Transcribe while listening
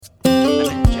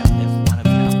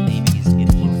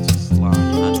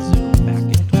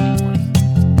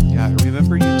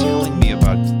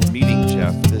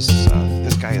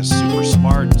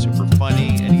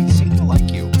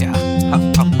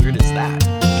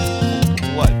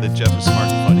what? That Jeff is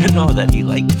smart and funny? No, that he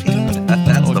liked me.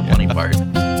 That's the funny part.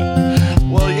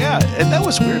 Well, yeah, and that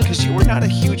was weird because you were not a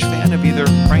huge fan of either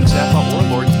Frank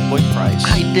Zappa or Lloyd Price.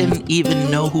 I didn't even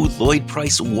know who Lloyd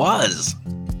Price was.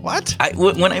 What?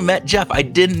 When I met Jeff, I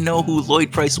didn't know who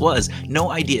Lloyd Price was. No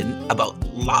idea about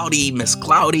Loudy, Miss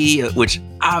Cloudy, which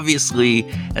obviously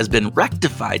has been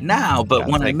rectified now. But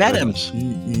when I met him,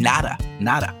 nada.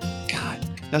 God.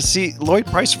 Now, see, Lloyd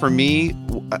Price, for me,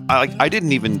 I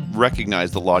didn't even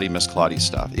recognize the Loudy, Miss Cloudy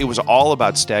stuff. It was all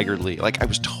about Stagger Lee. Like, I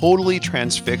was totally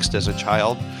transfixed as a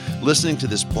child listening to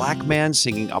this black man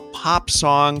singing a pop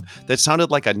song that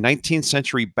sounded like a 19th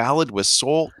century ballad with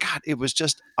soul. God, it was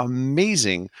just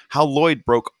amazing how Lloyd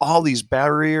broke all these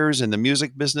barriers in the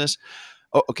music business.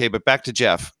 Oh, okay, but back to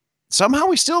Jeff. Somehow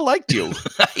we still liked you.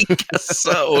 I guess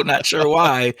so. Not sure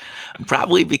why.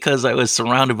 Probably because I was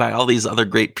surrounded by all these other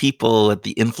great people at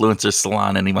the influencer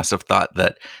salon, and he must have thought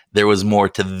that there was more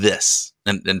to this.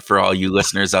 And for all you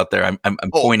listeners out there, I'm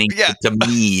pointing to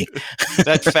me.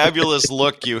 That fabulous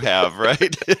look you have,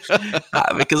 right?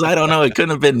 Because I don't know, it couldn't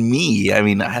have been me. I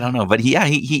mean, I don't know, but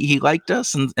he liked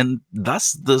us, and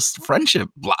thus this friendship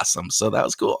blossomed. So that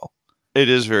was cool. It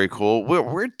is very cool.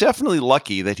 We're definitely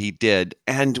lucky that he did.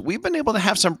 And we've been able to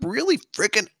have some really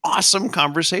freaking awesome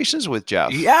conversations with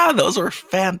Jeff. Yeah, those were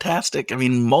fantastic. I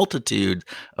mean, multitude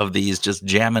of these just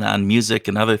jamming on music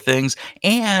and other things.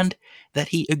 And that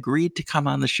he agreed to come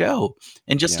on the show.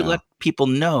 And just to let people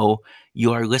know,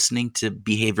 you are listening to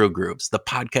Behavioral Grooves, the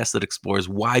podcast that explores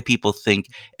why people think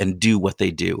and do what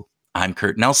they do. I'm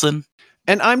Kurt Nelson.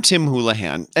 And I'm Tim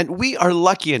Houlihan, and we are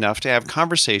lucky enough to have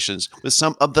conversations with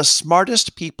some of the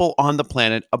smartest people on the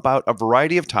planet about a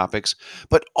variety of topics,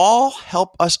 but all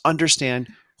help us understand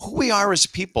who we are as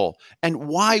people and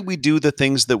why we do the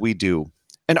things that we do.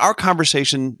 And our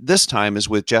conversation this time is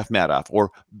with Jeff Madoff,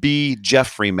 or B.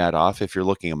 Jeffrey Madoff, if you're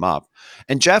looking him up.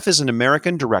 And Jeff is an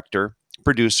American director,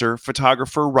 producer,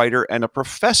 photographer, writer, and a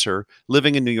professor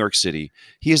living in New York City.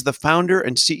 He is the founder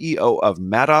and CEO of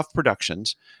Madoff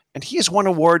Productions, and he has won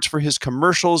awards for his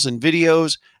commercials and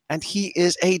videos, and he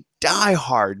is a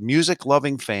diehard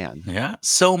music-loving fan. Yeah,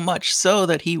 so much so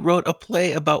that he wrote a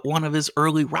play about one of his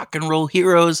early rock and roll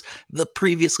heroes, the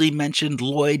previously mentioned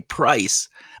Lloyd Price.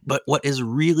 But what is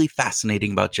really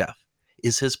fascinating about Jeff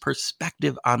is his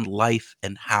perspective on life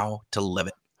and how to live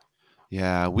it.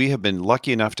 Yeah, we have been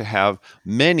lucky enough to have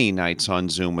many nights on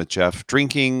Zoom with Jeff,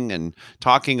 drinking and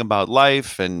talking about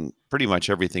life and pretty much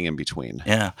everything in between.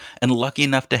 Yeah, and lucky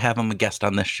enough to have him a guest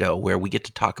on this show where we get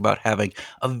to talk about having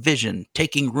a vision,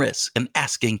 taking risks, and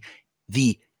asking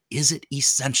the "is it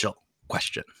essential?"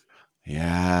 question.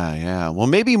 Yeah. Well,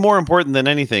 maybe more important than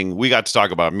anything, we got to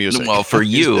talk about music. Well, for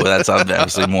you, that's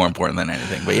obviously more important than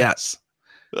anything, but yes.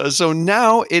 So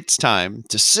now it's time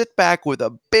to sit back with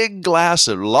a big glass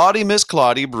of Loudy Miss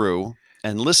Cloudy brew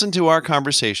and listen to our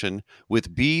conversation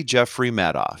with B. Jeffrey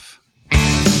Madoff.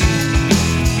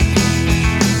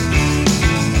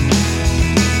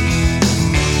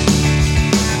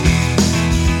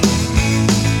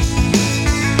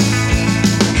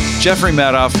 Jeffrey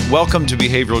Madoff, welcome to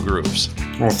Behavioral Grooves.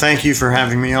 Well, thank you for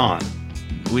having me on.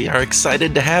 We are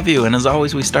excited to have you, and as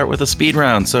always, we start with a speed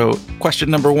round. So, question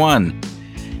number 1.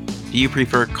 Do you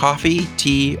prefer coffee,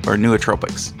 tea, or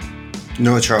nootropics?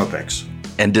 Nootropics.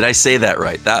 And did I say that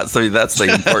right? That's the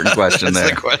important question there.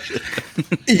 The question.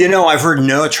 I've heard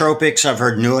nootropics. I've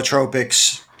heard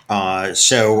nootropics.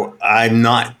 So I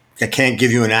can't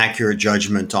give you an accurate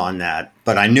judgment on that.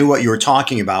 But I knew what you were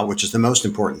talking about, which is the most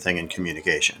important thing in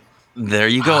communication. There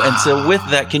you go. And so with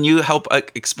that, can you help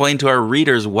explain to our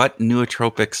readers what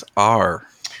nootropics are?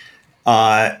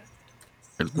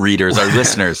 Readers, our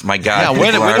listeners. My God,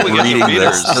 when do we get reading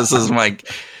readers? This is my.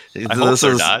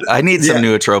 Not. I need some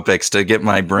nootropics to get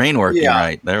my brain working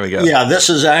right. There we go. Yeah, this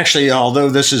is actually, although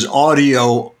this is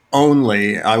audio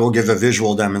only, I will give a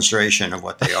visual demonstration of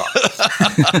what they are.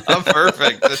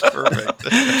 Perfect. That's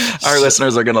perfect. Our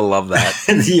listeners are going to love that.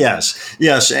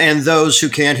 Yes. And those who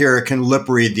can't hear it can lip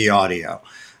read the audio.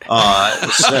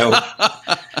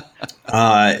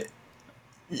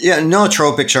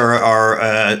 Nootropics are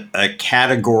a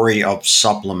category of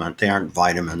supplement. They aren't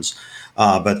vitamins,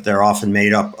 but they're often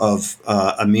made up of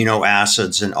amino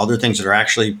acids and other things that are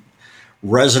actually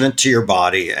resident to your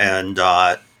body. And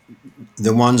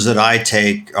the ones that I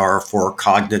take are for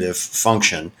cognitive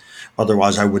function.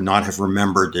 Otherwise, I would not have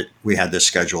remembered that we had this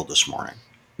scheduled this morning.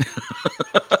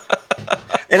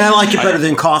 And I like it better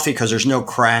than coffee because there's no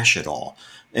crash at all.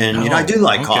 And I do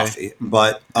like coffee,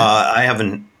 but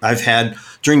I've had,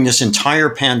 during this entire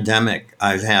pandemic,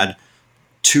 I've had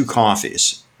 2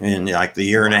 coffees in like the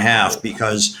year and a half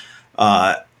because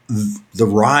the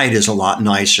ride is a lot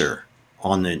nicer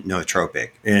on the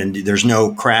nootropic, and there's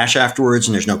no crash afterwards,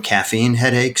 and there's no caffeine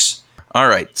headaches. All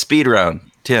right, speed round.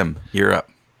 Tim, you're up.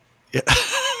 Yeah.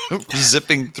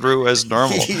 Zipping through as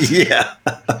normal. Yeah.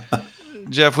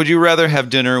 Jeff, would you rather have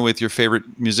dinner with your favorite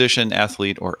musician,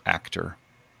 athlete, or actor?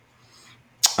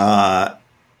 Actor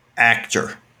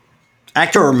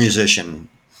or musician.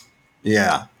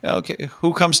 Yeah. Okay.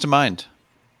 Who comes to mind?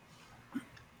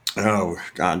 Oh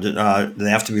God. Do they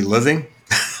have to be living?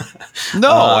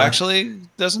 No, actually,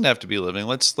 doesn't have to be living.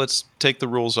 Let's take the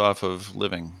rules off of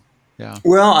living. Yeah.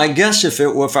 Well, I guess if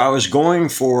I was going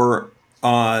for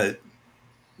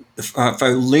if I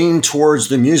lean towards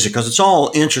the music, because it's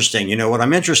all interesting. You know, what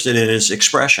I'm interested in is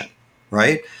expression,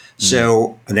 right? Mm-hmm.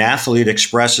 So an athlete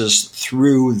expresses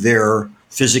through their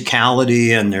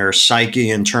physicality and their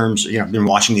psyche in terms, I've been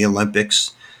watching the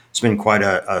Olympics. It's been quite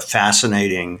a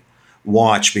fascinating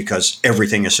watch because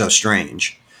everything is so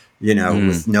strange,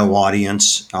 with no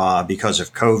audience because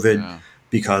of COVID,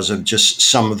 because of just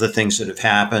some of the things that have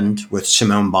happened with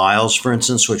Simone Biles, for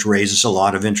instance, which raises a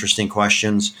lot of interesting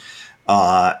questions.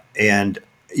 And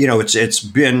it's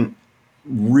been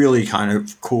really kind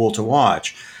of cool to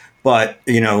watch. But,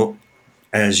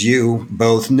 as you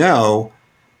both know,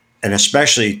 and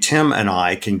especially Tim and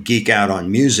I can geek out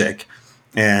on music.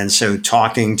 And so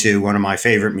talking to one of my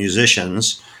favorite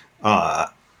musicians,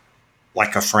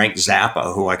 like a Frank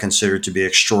Zappa, who I consider to be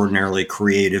extraordinarily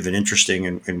creative and interesting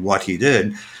in what he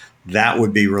did, that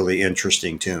would be really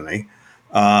interesting to me.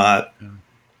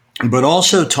 But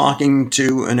also talking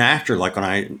to an actor, like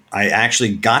when I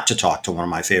actually got to talk to one of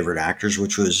my favorite actors,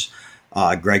 which was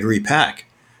Gregory Peck,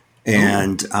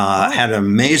 and had an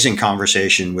amazing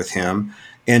conversation with him.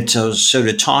 And so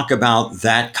to talk about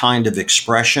that kind of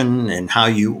expression and how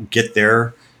you get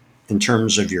there in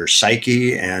terms of your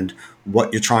psyche and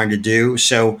what you're trying to do.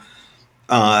 So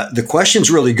the question's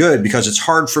really good because it's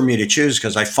hard for me to choose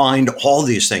because I find all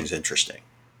these things interesting.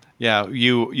 Yeah,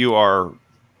 you are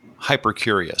hyper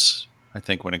curious, I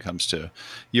think, when it comes to,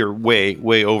 you're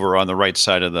way over on the right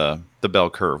side of the bell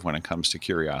curve when it comes to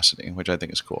curiosity, which I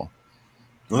think is cool.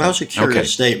 Well, that was a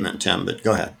curious statement, Tim, but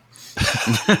go ahead.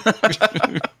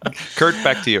 Kurt,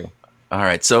 back to you. All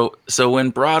right. So when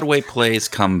Broadway plays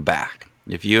come back,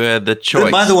 if you had the choice.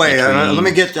 By the way,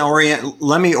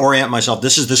 let me orient myself.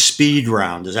 This is the speed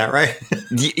round. Is that right?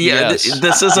 Yes.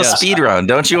 This is a speed round.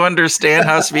 Don't you understand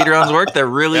how speed rounds work? They're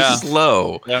really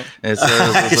slow. Yep.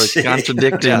 It's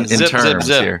contradicting in terms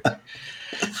here.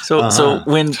 So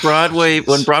when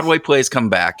Broadway plays come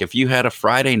back, if you had a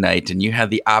Friday night and you had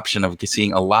the option of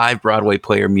seeing a live Broadway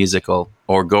play or musical,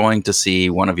 or going to see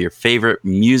one of your favorite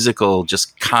musical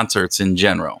just concerts in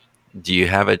general, do you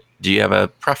have a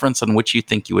preference on which you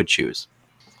think you would choose?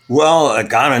 Well, I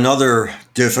got another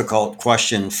difficult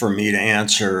question for me to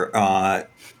answer. I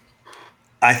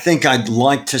think I'd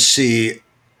like to see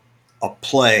a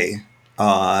play.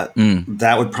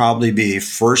 That would probably be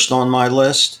first on my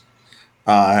list.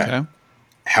 Okay.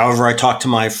 However, I talked to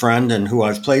my friend and who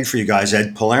I've played for you guys,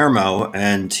 Ed Palermo,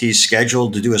 and he's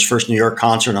scheduled to do his first New York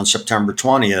concert on September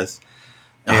 20th.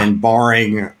 And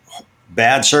barring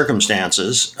bad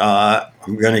circumstances, I'm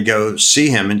going to go see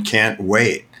him and can't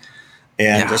wait.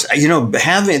 And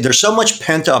there's so much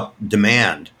pent up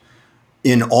demand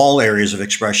in all areas of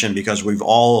expression because we've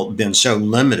all been so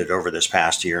limited over this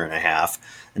past year and a half.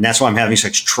 And that's why I'm having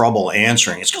such trouble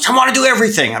answering. It's because I want to do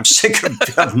everything. I'm sick of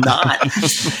not.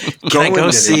 Can I go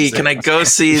see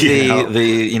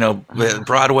the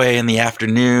Broadway in the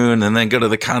afternoon and then go to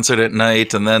the concert at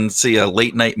night and then see a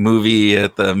late night movie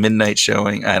at the midnight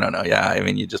showing? I don't know. Yeah, I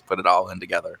mean, you just put it all in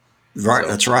together. Right.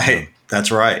 So, that's right.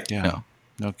 That's right. Yeah.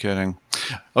 No kidding.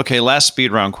 Okay, last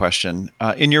speed round question.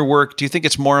 In your work, do you think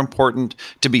it's more important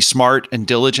to be smart and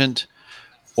diligent,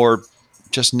 or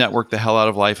just network the hell out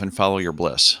of life and follow your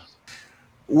bliss?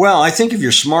 Well, I think if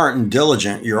you're smart and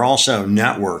diligent, you're also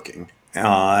networking.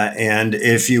 And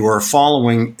if you are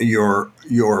following your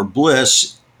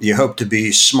bliss, you hope to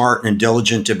be smart and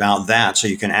diligent about that so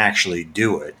you can actually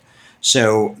do it.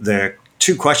 So the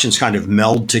two questions kind of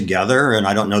meld together, and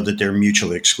I don't know that they're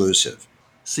mutually exclusive.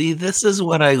 See, this is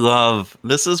what I love.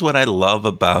 This is what I love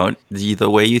about the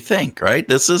way you think, right?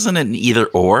 This isn't an either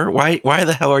or. Why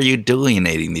the hell are you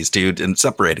delineating these two and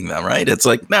separating them, right? It's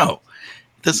like, no,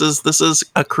 this is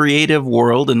a creative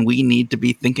world, and we need to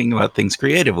be thinking about things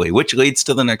creatively, which leads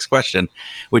to the next question,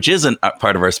 which isn't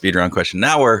part of our speed round question.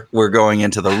 Now we're going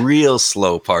into the real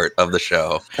slow part of the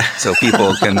show so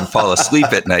people can fall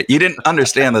asleep at night. You didn't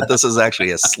understand that this is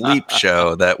actually a sleep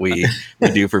show that we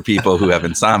do for people who have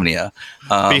insomnia.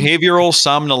 Behavioral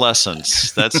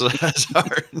somnolescence. That's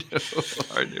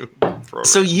our new program.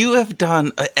 So you have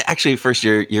done, actually, first,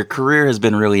 your career has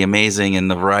been really amazing in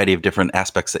the variety of different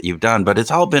aspects that you've done, but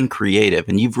it's all been creative.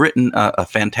 And you've written a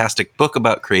fantastic book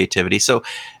about creativity. So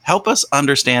help us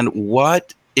understand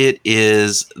what it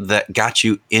is that got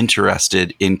you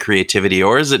interested in creativity,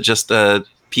 or is it just a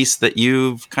piece that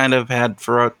you've kind of had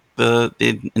throughout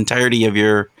the entirety of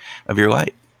your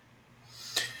life?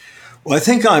 Well, I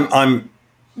think I'm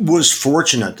was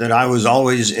fortunate that I was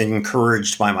always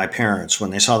encouraged by my parents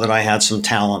when they saw that I had some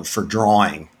talent for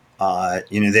drawing.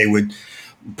 They would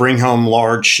bring home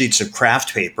large sheets of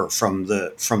craft paper from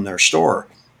their store,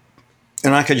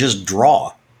 and I could just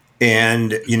draw.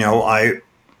 And I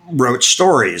wrote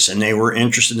stories, and they were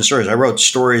interested in the stories. I wrote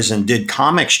stories and did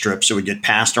comic strips that would get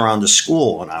passed around to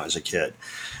school when I was a kid.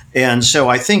 And so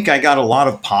I think I got a lot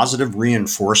of positive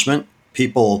reinforcement.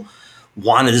 People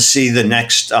wanted to see the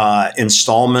next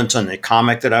installment on the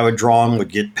comic that I would draw and would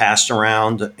get passed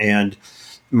around. And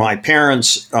my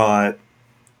parents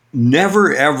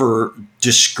never, ever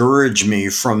discouraged me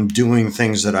from doing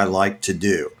things that I like to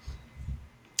do.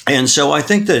 And so I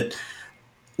think that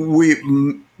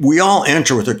we all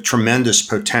enter with a tremendous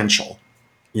potential.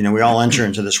 We all enter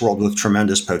into this world with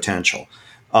tremendous potential.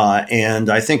 And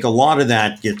I think a lot of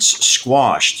that gets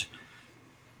squashed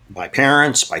by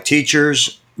parents, by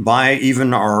teachers, by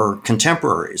even our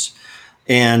contemporaries.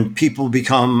 And people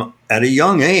become, at a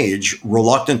young age,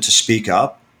 reluctant to speak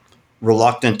up,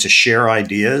 reluctant to share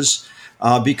ideas,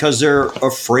 because they're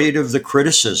afraid of the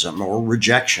criticism or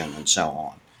rejection and so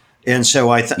on. And so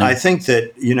I think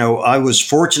that, I was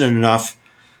fortunate enough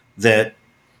that,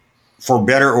 for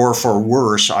better or for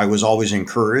worse, I was always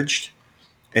encouraged.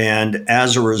 And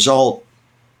as a result,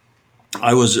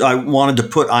 I wanted to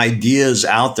put ideas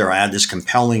out there. I had this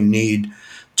compelling need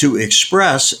to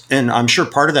express. And I'm sure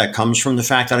part of that comes from the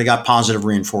fact that I got positive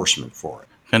reinforcement for it.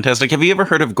 Fantastic. Have you ever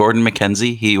heard of Gordon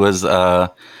MacKenzie? He was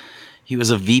a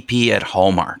VP at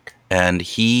Hallmark, and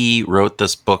he wrote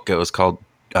this book. It was called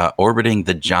Orbiting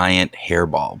the Giant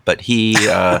Hairball. But he,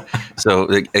 so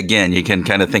again, you can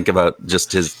kind of think about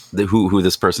just who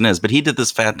this person is. But he did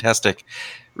this fantastic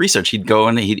research. He'd go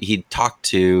and he'd talk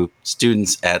to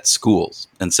students at schools.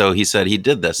 And so he said he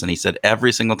did this. And he said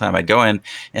every single time I'd go in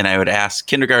and I would ask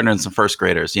kindergartners and some first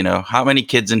graders, how many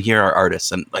kids in here are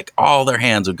artists? And like all their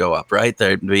hands would go up, right?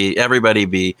 Everybody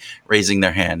be raising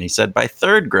their hand. He said by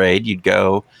third grade, you'd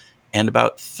go and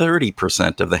about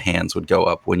 30% of the hands would go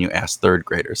up when you asked third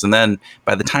graders. And then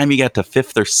by the time you got to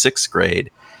fifth or sixth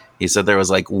grade, he said there was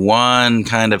like one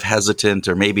kind of hesitant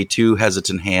or maybe two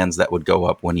hesitant hands that would go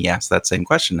up when he asked that same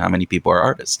question, how many people are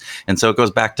artists? And so it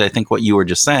goes back to, I think, what you were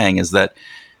just saying is that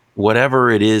whatever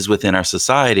it is within our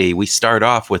society, we start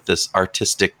off with this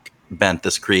artistic bent,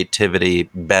 this creativity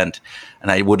bent. And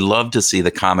I would love to see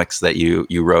the comics that you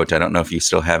wrote. I don't know if you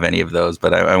still have any of those,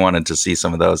 but I wanted to see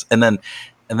some of those. And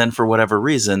then for whatever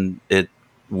reason,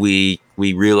 we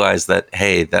realize that,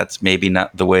 hey, that's maybe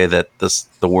not the way that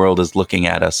the world is looking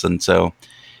at us. And so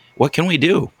what can we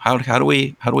do? How do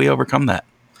we overcome that?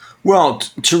 Well,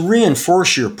 to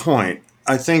reinforce your point,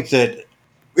 I think that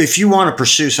if you want to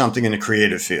pursue something in the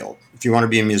creative field, if you want to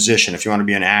be a musician, if you want to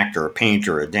be an actor, a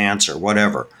painter, a dancer,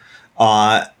 whatever,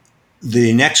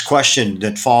 the next question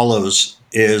that follows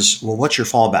is, well, what's your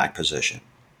fallback position?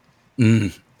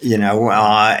 And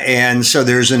so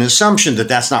there's an assumption that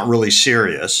that's not really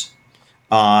serious.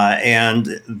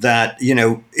 And that,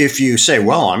 if you say,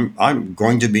 well, I'm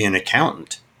going to be an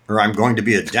accountant or I'm going to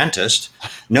be a dentist,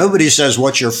 nobody says,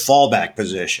 what's your fallback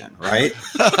position, right?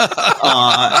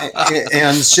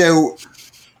 And so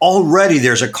already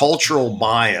there's a cultural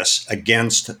bias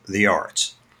against the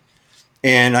arts.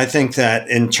 And I think that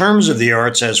in terms of the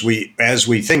arts, as we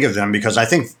think of them, because I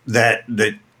think that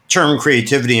the term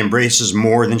creativity embraces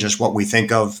more than just what we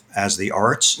think of as the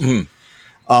arts. Mm.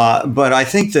 But I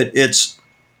think that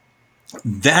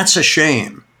that's a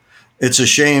shame. It's a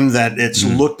shame that it's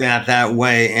looked at that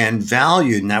way and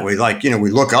valued in that way. Like,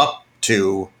 we look up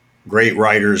to great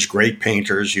writers, great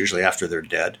painters, usually after they're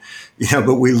dead,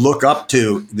 but we look up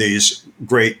to these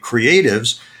great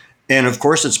creatives. And of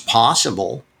course, it's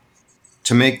possible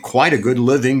to make quite a good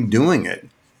living doing it.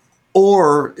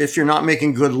 Or if you're not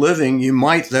making good living, you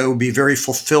might, though, be very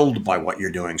fulfilled by what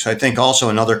you're doing. So I think also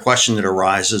another question that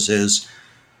arises is,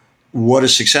 what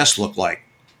does success look like?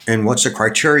 And what's the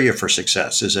criteria for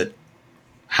success? Is it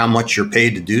how much you're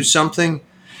paid to do something?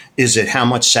 Is it how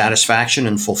much satisfaction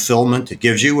and fulfillment it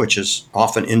gives you, which is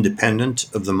often independent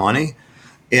of the money?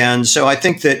 And so I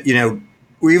think that,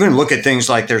 we even look at things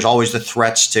like there's always the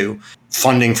threats to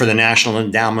funding for the National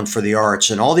Endowment for the Arts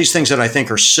and all these things that I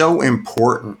think are so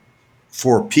important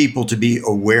for people to be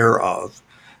aware of.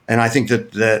 And I think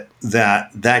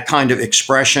that kind of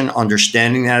expression,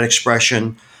 understanding that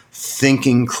expression,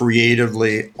 thinking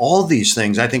creatively, all these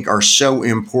things I think are so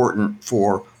important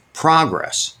for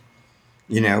progress.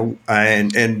 And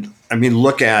I mean,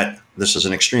 look at, this is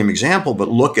an extreme example, but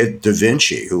look at Da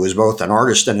Vinci, who was both an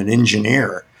artist and an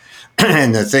engineer,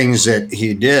 and the things that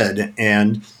he did.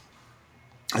 And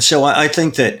so I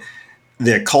think that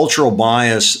the cultural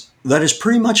bias that is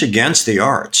pretty much against the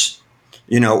arts,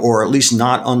 or at least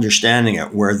not understanding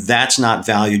it, where that's not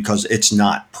valued because it's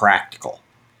not practical.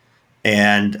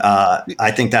 And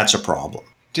I think that's a problem.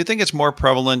 Do you think it's more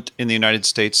prevalent in the United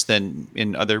States than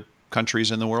in other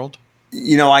countries in the world?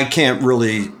 I can't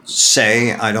really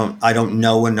say. I don't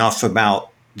know enough about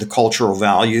the cultural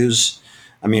values.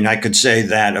 I mean, I could say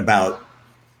that about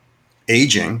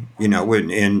aging.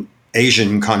 In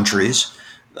Asian countries,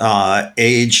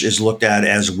 age is looked at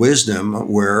as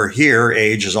wisdom, where here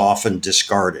age is often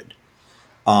discarded.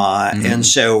 And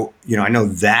so, I know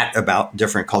that about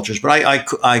different cultures, but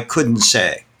I couldn't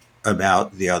say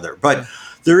about the other. But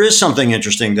there is something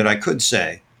interesting that I could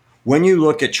say. When you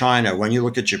look at China, when you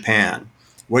look at Japan,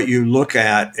 what you look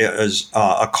at is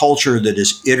a culture that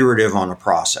is iterative on a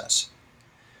process.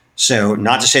 So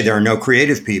not to say there are no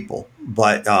creative people,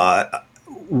 but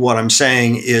what I'm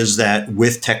saying is that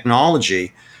with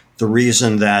technology, the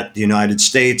reason that the United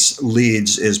States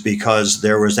leads is because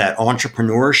there was that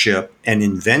entrepreneurship and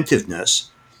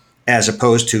inventiveness, as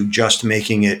opposed to just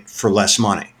making it for less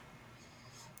money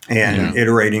and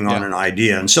iterating on an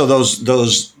idea. And so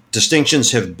those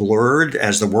distinctions have blurred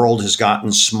as the world has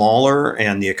gotten smaller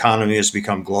and the economy has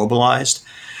become globalized.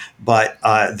 But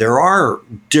there are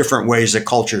different ways that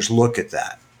cultures look at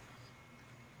that.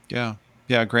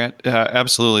 Yeah, Grant,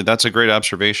 absolutely. That's a great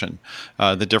observation.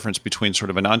 The difference between sort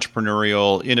of an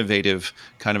entrepreneurial, innovative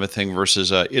kind of a thing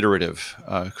versus an iterative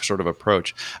sort of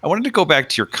approach. I wanted to go back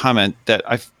to your comment that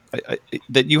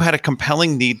that you had a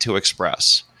compelling need to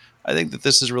express. I think that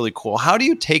this is really cool. How do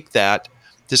you take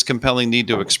this compelling need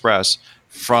to express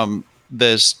from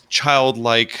this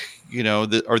childlike,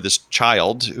 or this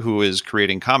child who is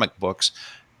creating comic books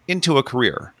into a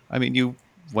career? I mean, you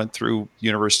went through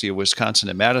University of Wisconsin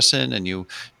at Madison, and you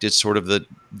did sort of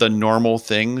the normal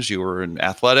things. You were in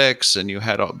athletics, and you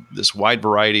had this wide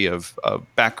variety of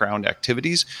background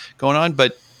activities going on.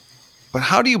 But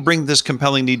how do you bring this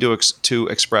compelling need to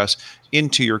express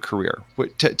into your career?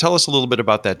 Tell us a little bit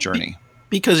about that journey.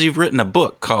 Because you've written a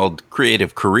book called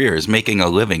Creative Careers, Making a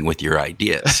Living with Your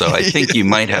Ideas. So I think you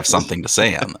might have something to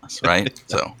say on this, right?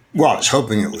 Well, I was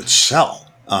hoping it would sell.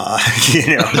 I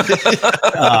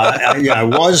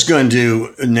was going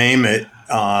to name it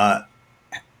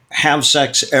Have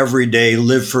Sex Every Day,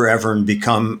 Live Forever, and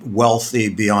Become Wealthy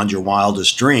Beyond Your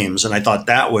Wildest Dreams. And I thought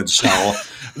that would sell.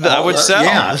 That would sell.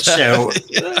 Yeah. So,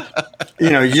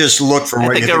 you just look for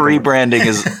what I think a rebranding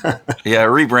is,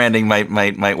 rebranding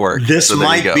might work. This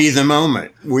might be the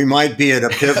moment. We might be at a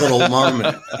pivotal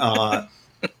moment. I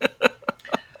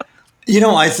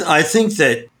think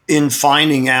that in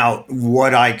finding out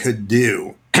what I could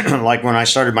do, like when I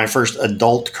started my first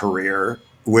adult career,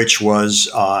 which was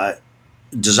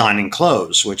designing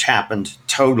clothes, which happened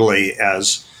totally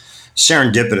as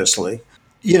serendipitously,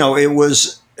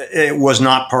 it was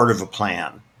not part of a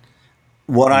plan.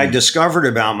 What I discovered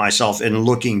about myself in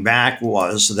looking back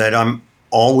was that I'm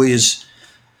always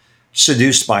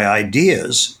seduced by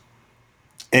ideas.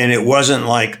 And it wasn't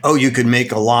like, oh, you could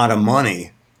make a lot of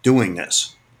money doing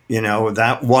this.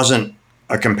 That wasn't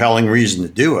a compelling reason to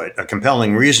do it. A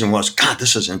compelling reason was, God,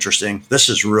 this is interesting. This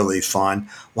is really fun.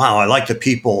 Wow, I like the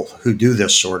people who do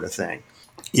this sort of thing.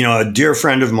 A dear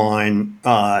friend of mine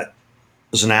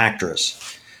was an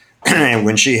actress. And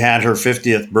when she had her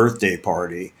 50th birthday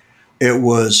party, it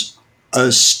was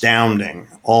astounding.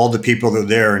 All the people that were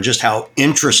there and just how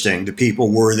interesting the people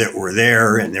were that were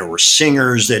there. And there were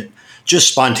singers that just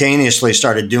spontaneously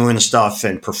started doing stuff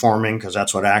and performing, because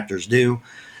that's what actors do.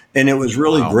 And it was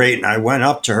really great. And I went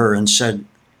up to her and said,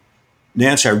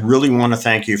 Nancy, I really want to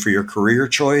thank you for your career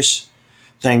choice.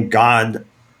 Thank God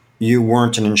you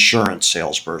weren't an insurance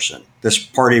salesperson. This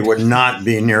party would not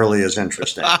be nearly as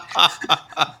interesting.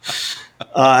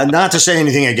 Not to say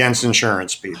anything against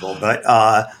insurance people, but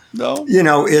no.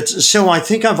 It's so I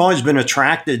think I've always been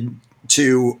attracted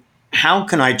to how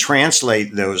can I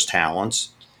translate those talents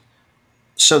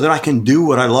so that I can do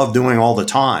what I love doing all the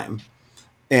time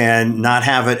and not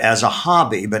have it as a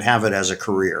hobby, but have it as a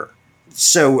career.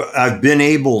 So I've been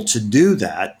able to do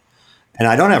that, and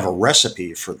I don't have a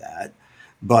recipe for that.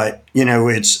 But,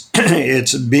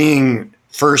 it's being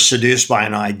first seduced by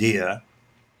an idea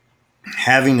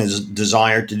having a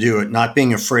desire to do it, not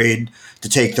being afraid to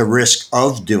take the risk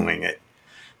of doing it,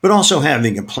 but also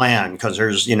having a plan, because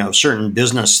there's, certain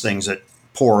business things that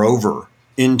pour over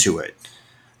into it.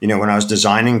 When I was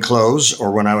designing clothes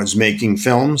or when I was making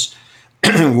films,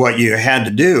 what you had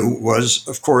to do was,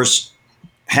 of course,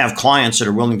 have clients that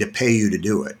are willing to pay you to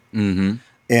do it. Mm-hmm.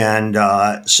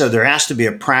 And so there has to be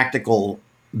a practical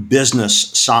business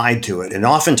side to it. And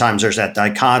oftentimes there's that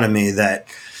dichotomy that,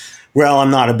 well,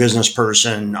 I'm not a business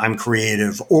person, I'm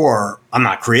creative, or I'm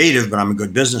not creative, but I'm a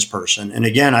good business person. And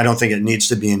again, I don't think it needs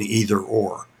to be an either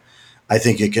or. I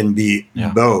think it can be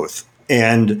both.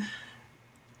 And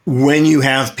when you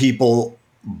have people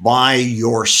buy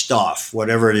your stuff,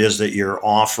 whatever it is that you're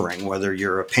offering, whether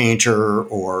you're a painter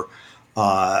or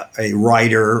a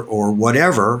writer or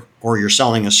whatever, or you're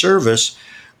selling a service,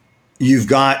 you've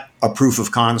got a proof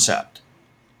of concept,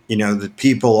 that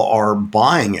people are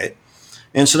buying it.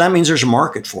 And so that means there's a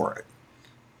market for it.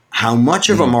 How much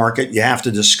of a market you have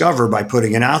to discover by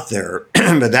putting it out there.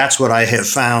 But that's what I have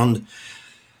found,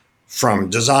 from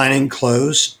designing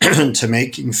clothes to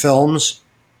making films,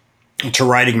 to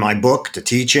writing my book, to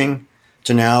teaching,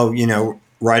 to now,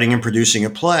 writing and producing a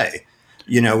play.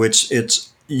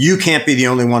 It's you can't be the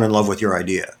only one in love with your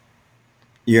idea.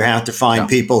 You have to find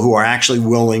people who are actually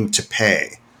willing to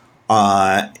pay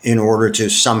in order to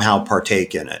somehow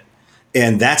partake in it.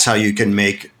 And that's how you can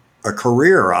make a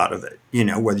career out of it.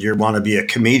 Whether you want to be a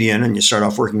comedian and you start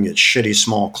off working at shitty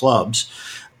small clubs.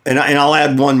 And I'll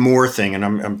add one more thing, and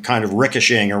I'm kind of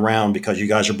ricocheting around because you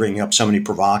guys are bringing up so many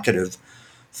provocative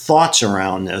thoughts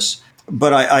around this.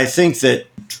 But I think that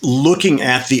looking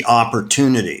at the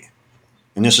opportunity,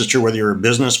 and this is true whether you're a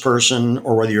business person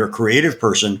or whether you're a creative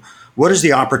person, what is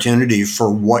the opportunity for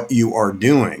what you are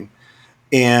doing?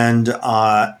 And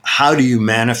how do you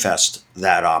manifest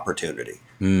that opportunity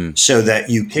so that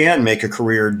you can make a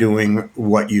career doing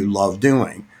what you love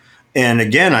doing? And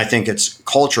again, I think it's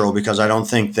cultural, because I don't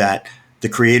think that the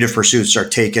creative pursuits are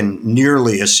taken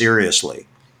nearly as seriously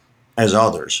as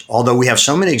others. Although we have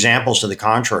so many examples to the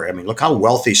contrary. I mean, look how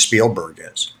wealthy Spielberg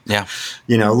is. Yeah.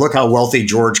 Look how wealthy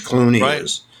George Clooney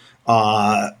is.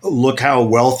 Look how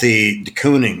wealthy de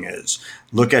Kooning is.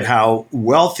 Look at how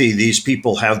wealthy these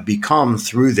people have become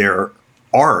through their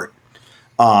art.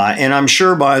 And I'm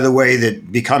sure, by the way,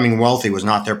 that becoming wealthy was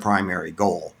not their primary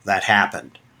goal. That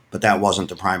happened, but that wasn't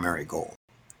the primary goal.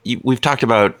 We've talked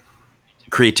about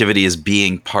creativity as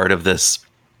being part of this,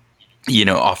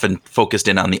 often focused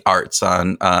in on the arts,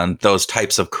 on those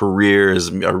types of careers,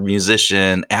 a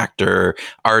musician, actor,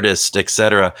 artist,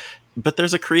 etc. But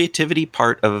there's a creativity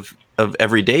part of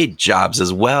everyday jobs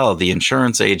as well. The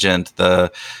insurance agent,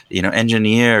 the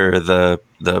engineer, the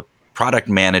product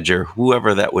manager,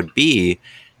 whoever that would be.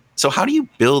 So how do you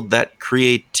build that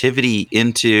creativity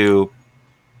into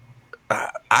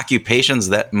occupations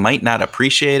that might not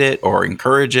appreciate it or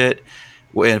encourage it?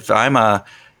 If I'm a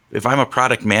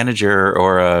product manager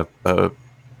or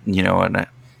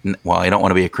well, I don't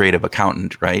want to be a creative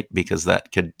accountant, right? Because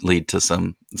that could lead to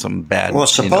some bad. Well,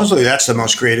 supposedly that's the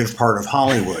most creative part of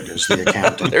Hollywood, is the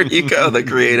accounting. There you go, the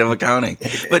creative accounting.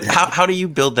 But how do you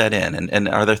build that in? And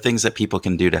are there things that people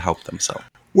can do to help themselves?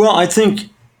 Well, I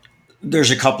think there's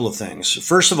a couple of things.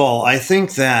 First of all, I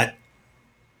think that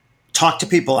talk to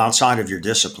people outside of your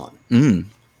discipline and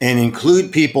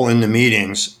include people in the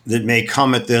meetings that may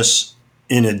come at this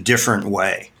in a different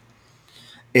way.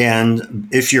 And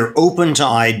if you're open to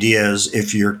ideas,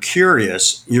 if you're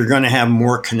curious, you're going to have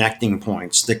more connecting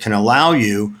points that can allow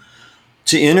you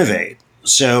to innovate.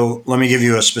 So let me give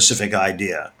you a specific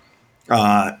idea.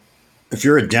 If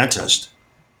you're a dentist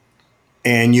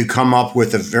and you come up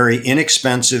with a very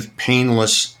inexpensive,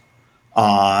 painless,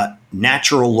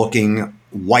 natural-looking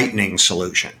whitening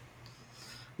solution,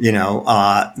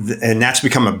 and that's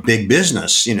become a big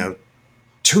business,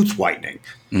 tooth whitening.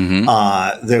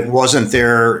 That wasn't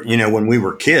there, when we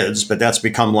were kids, but that's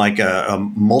become like a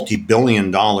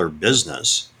multi-billion-dollar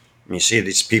business. And you see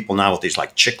these people now with these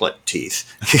like chiclet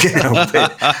teeth.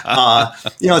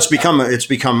 It's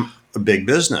become a big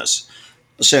business.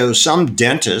 So some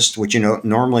dentist, which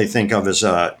normally think of as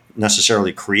a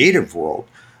necessarily creative world,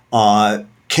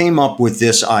 came up with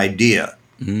this idea.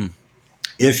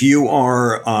 If you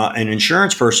are an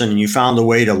insurance person and you found a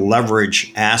way to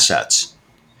leverage assets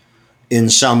in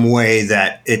some way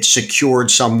that it secured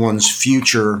someone's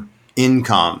future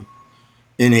income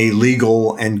in a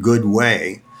legal and good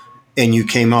way, and you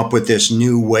came up with this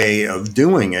new way of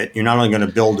doing it, you're not only going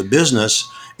to build a business,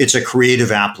 it's a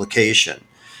creative application.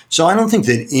 So I don't think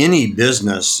that any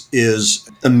business is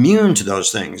immune to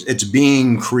those things. It's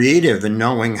being creative and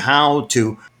knowing how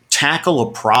to tackle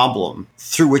a problem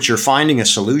through which you're finding a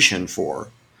solution for,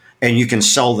 and you can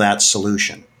sell that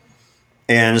solution.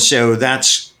 And so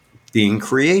that's being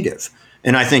creative.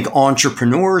 And I think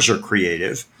entrepreneurs are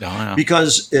creative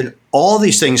because all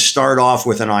these things start off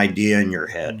with an idea in your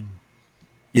head,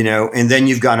 and then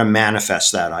you've got to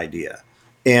manifest that idea.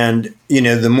 And,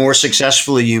 the more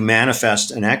successfully you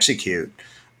manifest and execute,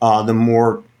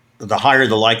 the higher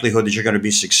the likelihood that you're going to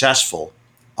be successful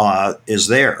is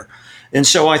there. And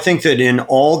so I think that in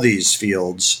all these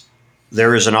fields,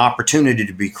 there is an opportunity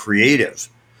to be creative.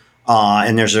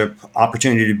 And there's an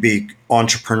opportunity to be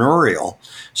entrepreneurial.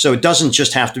 So it doesn't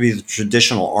just have to be the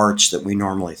traditional arts that we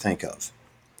normally think of.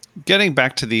 Getting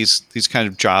back to these kind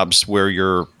of jobs where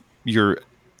you're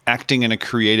acting in a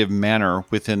creative manner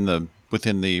within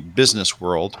the business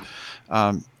world,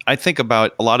 I think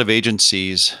about a lot of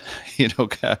agencies,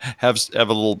 have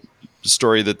a little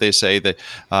story that they say that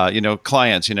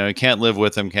clients, you can't live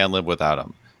with them, can't live without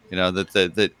them.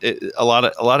 A lot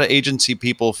of agency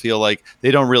people feel like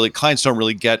clients don't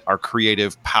really get our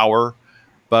creative power,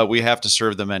 but we have to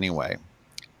serve them anyway.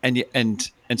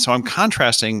 And so I'm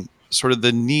contrasting sort of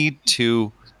the need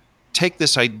to take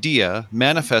this idea,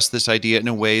 manifest this idea in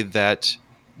a way that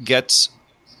gets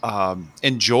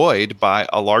enjoyed by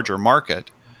a larger market,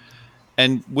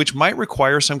 and which might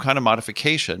require some kind of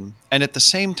modification. And at the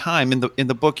same time, in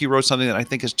the book, you wrote something that I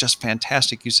think is just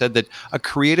fantastic. You said that a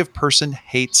creative person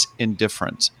hates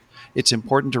indifference. It's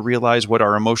important to realize what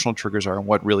our emotional triggers are and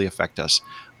what really affect us.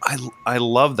 I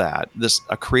love that.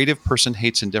 A creative person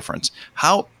hates indifference.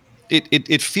 How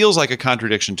it feels like a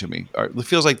contradiction to me. It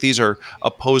feels like these are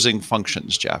opposing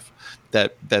functions, Jeff.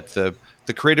 That the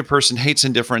creative person hates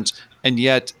indifference, and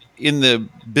yet in the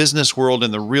business world,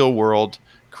 in the real world,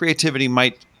 creativity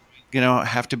might,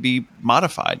 have to be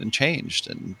modified and changed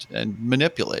and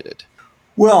manipulated.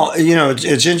 Well,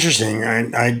 it's interesting.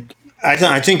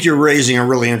 I think you're raising a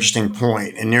really interesting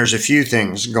point, and there's a few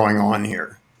things going on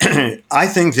here. I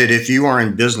think that if you are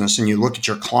in business and you look at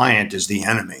your client as the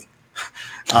enemy,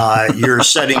 you're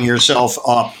setting yourself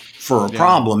up for a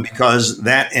problem, because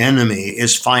that enemy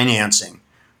is financing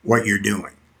what you're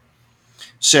doing.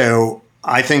 So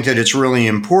I think that it's really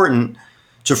important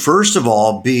to, first of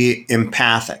all, be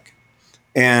empathic.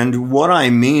 And what I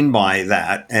mean by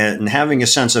that, and having a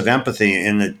sense of empathy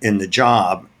in the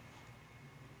job,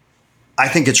 I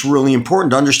think it's really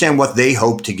important to understand what they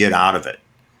hope to get out of it.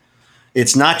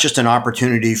 It's not just an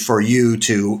opportunity for you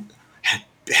to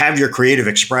have your creative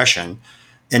expression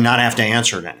and not have to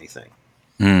answer to anything.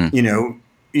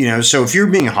 So if you're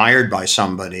being hired by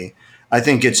somebody, I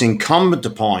think it's incumbent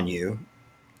upon you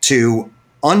to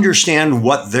understand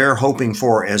what they're hoping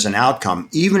for as an outcome,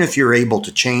 even if you're able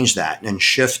to change that and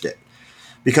shift it.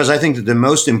 Because I think that the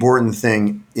most important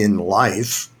thing in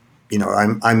life,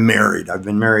 I'm married. I've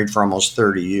been married for almost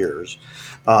 30 years.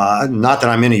 Not that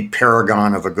I'm any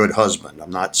paragon of a good husband.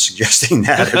 I'm not suggesting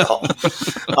that at all.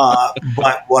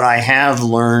 But what I have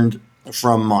learned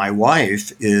from my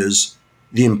wife is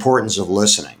the importance of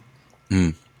listening.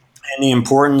 And the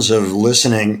importance of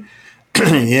listening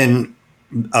in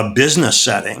a business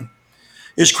setting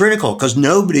is critical, because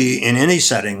nobody in any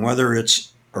setting, whether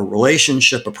it's a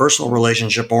relationship, a personal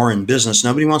relationship, or in business,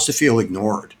 nobody wants to feel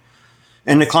ignored.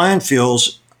 And the client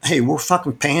feels, hey, we're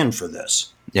fucking paying for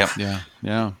this. Yep.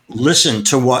 Yeah. Listen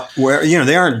to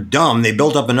they aren't dumb. They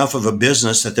built up enough of a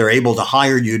business that they're able to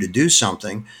hire you to do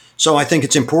something. So I think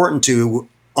it's important to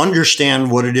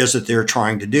understand what it is that they're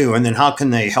trying to do, and then how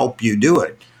can they help you do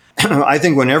it. I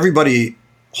think when everybody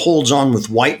holds on with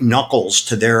white knuckles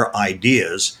to their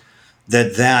ideas,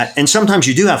 and sometimes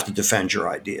you do have to defend your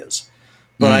ideas,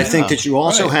 but I think that you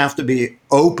also have to be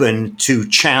open to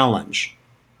challenge.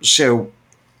 So,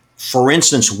 for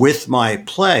instance, with my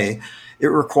play, it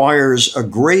requires a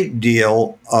great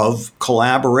deal of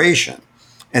collaboration,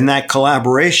 and that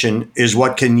collaboration is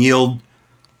what can yield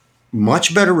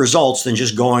much better results than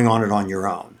just going on it on your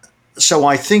own. So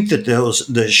I think that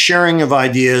the sharing of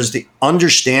ideas, the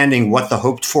understanding what the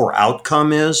hoped for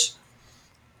outcome is,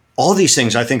 all these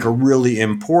things I think are really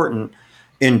important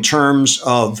in terms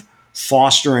of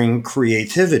fostering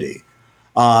creativity,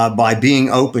 by being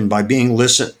open, by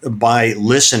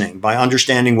listening, by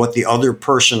understanding what the other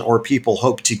person or people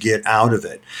hope to get out of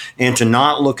it, and to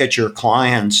not look at your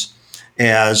clients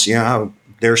as,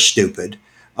 they're stupid.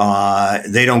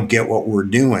 They don't get what we're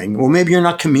doing. Well, maybe you're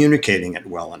not communicating it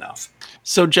well enough.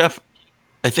 So, Jeff,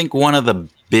 I think one of the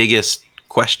biggest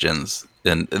questions,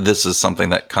 and this is something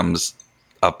that comes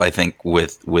up, I think,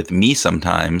 with me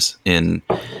sometimes in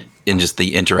just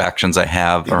the interactions I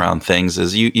have around things,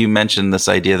 is you mentioned this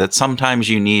idea that sometimes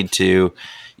you need to,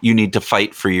 you need to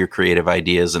fight for your creative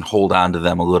ideas and hold on to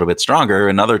them a little bit stronger.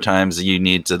 And other times you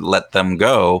need to let them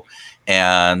go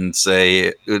and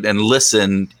say, and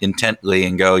listen intently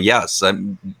and go, yes,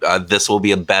 this will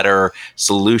be a better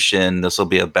solution. This will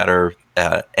be a better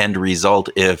end result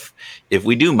if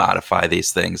we do modify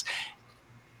these things.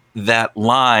 That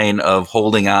line of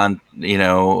holding on,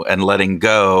 and letting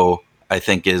go, I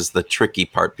think is the tricky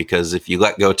part, because if you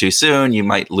let go too soon, you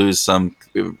might lose some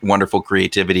wonderful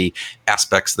creativity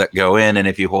aspects that go in. And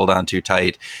if you hold on too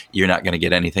tight, you're not going to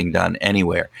get anything done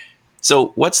anywhere. So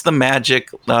what's the magic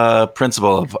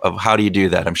principle of how do you do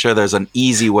that? I'm sure there's an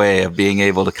easy way of being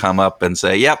able to come up and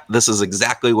say, yep, this is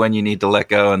exactly when you need to let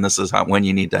go, and this is when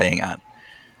you need to hang on.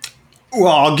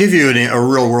 Well, I'll give you a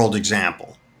real world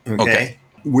example. Okay.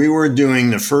 We were doing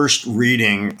the first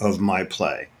reading of my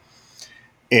play.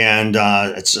 And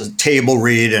it's a table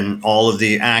read, and all of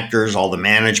the actors, all the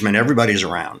management, everybody's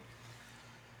around.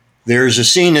 There's a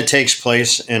scene that takes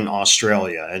place in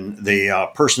Australia, and the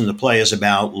person the play is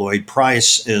about, Lloyd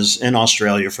Price, is in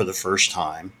Australia for the first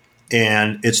time,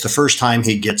 and it's the first time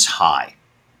he gets high.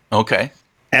 Okay.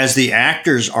 As the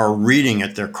actors are reading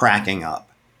it, they're cracking up.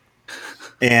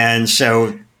 And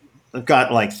so I've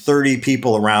got like 30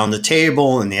 people around the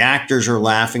table, and the actors are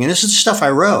laughing. And this is stuff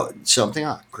I wrote. So I'm thinking,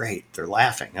 oh, great, they're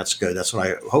laughing. That's good. That's what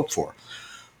I hoped for.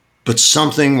 But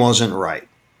something wasn't right.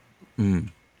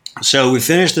 So we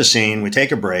finish the scene. We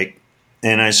take a break.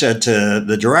 And I said to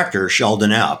the director,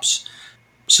 Sheldon Epps,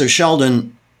 so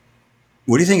Sheldon,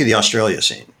 what do you think of the Australia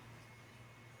scene?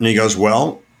 And he goes,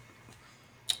 well,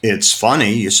 it's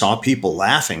funny. You saw people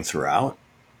laughing throughout.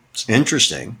 It's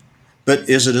interesting. But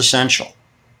is it essential?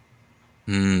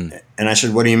 And I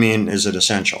said, what do you mean, is it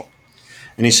essential?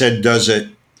 And he said, does it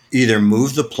either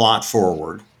move the plot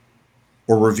forward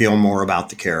or reveal more about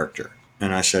the character?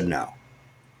 And I said, no.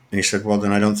 And he said, well,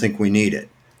 then I don't think we need it.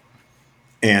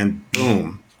 And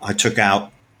boom, I took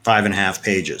out 5.5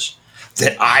 pages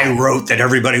that I wrote that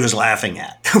everybody was laughing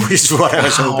at, which is what I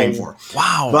was hoping for.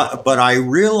 Wow. But I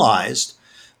realized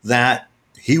that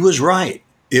he was right.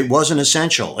 It wasn't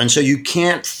essential. And so you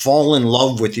can't fall in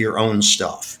love with your own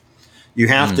stuff. You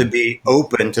have to be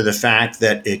open to the fact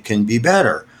that it can be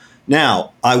better.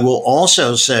 Now, I will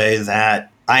also say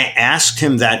that I asked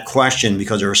him that question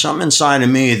because there was something inside of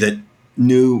me that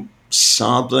knew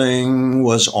something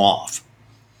was off.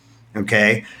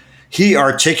 Okay? He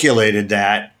articulated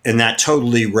that, and that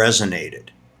totally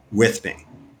resonated with me.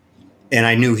 And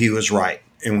I knew he was right,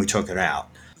 and we took it out.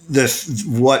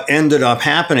 What ended up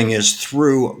happening is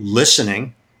through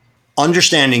listening,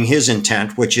 understanding his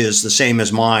intent, which is the same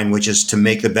as mine, which is to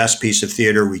make the best piece of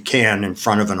theater we can in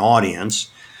front of an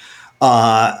audience,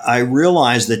 I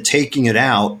realized that taking it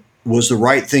out was the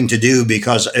right thing to do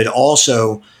because it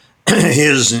also,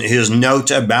 his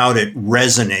note about it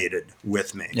resonated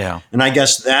with me. Yeah. And I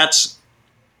guess that's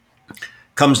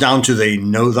comes down to the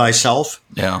know thyself.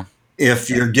 Yeah. If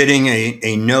you're getting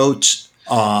a note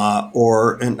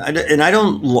and I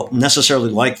don't necessarily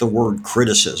like the word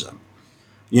criticism.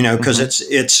 Because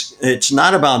it's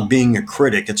not about being a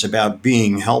critic. It's about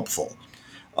being helpful.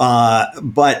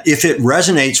 But if it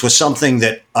resonates with something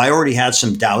that I already had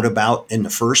some doubt about in the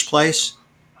first place,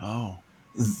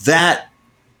 that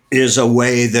is a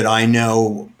way that I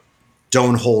know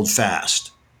don't hold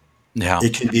fast. Yeah.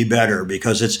 It can be better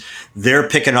because they're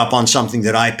picking up on something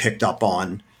that I picked up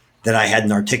on that I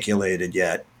hadn't articulated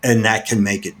yet, and that can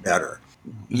make it better.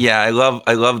 Yeah, I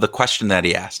love the question that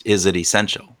he asked. Is it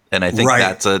essential? And I think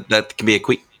that can be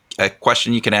a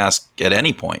question you can ask at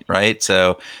any point, right?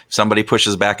 So if somebody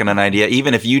pushes back on an idea,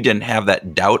 even if you didn't have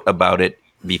that doubt about it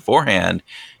beforehand,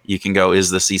 you can go,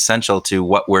 is this essential to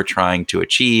what we're trying to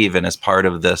achieve and as part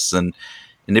of this? And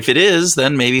if it is,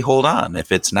 then maybe hold on.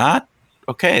 If it's not,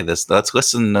 okay, let's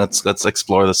listen, let's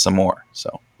explore this some more.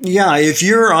 So yeah, if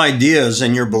your ideas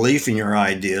and your belief in your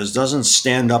ideas doesn't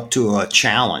stand up to a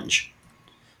challenge,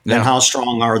 then how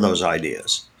strong are those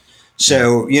ideas?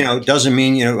 So, it doesn't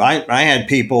mean, I had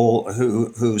people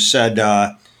who said,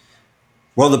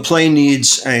 well, the play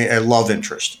needs a love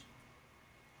interest.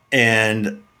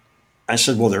 And I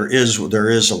said, well, there is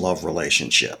a love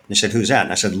relationship. He said, who's that?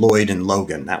 And I said, Lloyd and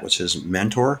Logan. That was his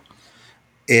mentor.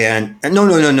 And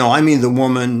no. I mean, the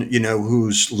woman,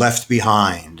 who's left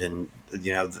behind and,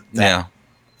 that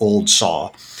old saw.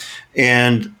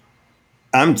 And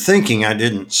I'm thinking, I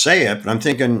didn't say it, but I'm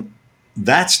thinking,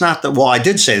 I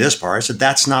did say this part. I said,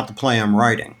 that's not the play I'm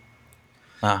writing.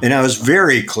 And I was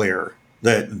very clear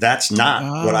that that's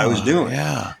not what I was doing.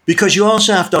 Yeah. Because you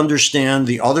also have to understand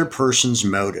the other person's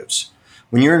motives.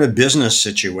 When you're in a business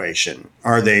situation,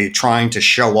 are they trying to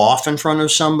show off in front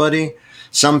of somebody?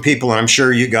 some people, and I'm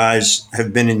sure you guys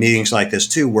have been in meetings like this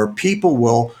too, where people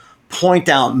will point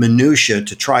out minutia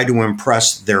to try to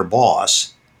impress their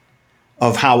boss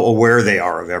of how aware they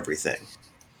are of everything.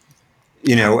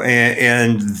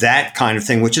 And that kind of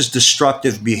thing, which is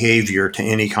destructive behavior to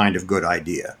any kind of good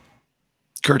idea.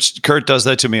 Kurt does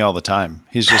that to me all the time.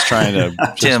 He's just trying to.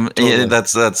 Tim, totally.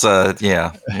 that's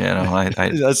yeah.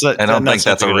 I don't think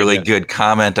that's a really good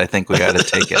comment. I think we got to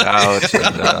take it out.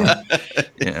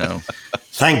 And,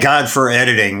 Thank God for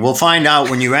editing. We'll find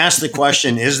out when you ask the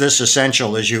question, "Is this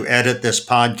essential?" as you edit this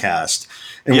podcast.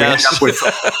 And we end up with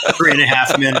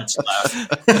 3.5 minutes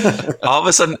left. All of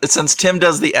a sudden, since Tim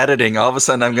does the editing, all of a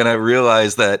sudden I'm going to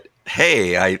realize that,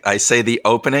 hey, I say the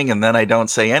opening and then I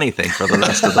don't say anything for the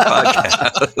rest of the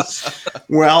podcast.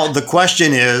 Well, the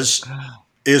question is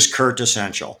Kurt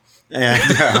essential? And,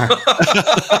 God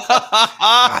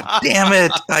damn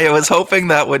it. I was hoping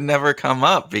that would never come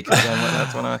up because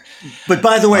that's when I. But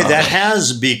by the way, that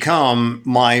has become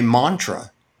my mantra.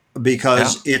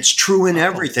 Because it's true in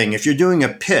everything. If you're doing a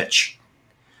pitch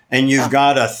and you've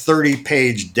got a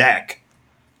 30-page deck,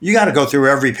 you got to go through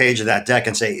every page of that deck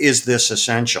and say, is this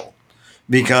essential?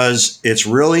 Because it's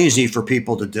real easy for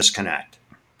people to disconnect.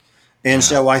 And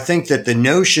so I think that the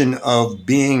notion of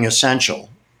being essential,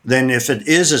 then if it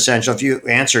is essential, if you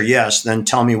answer yes, then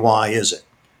tell me why is it?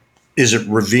 Is it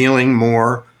revealing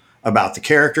more about the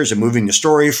characters and moving the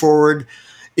story forward?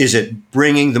 Is it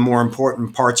bringing the more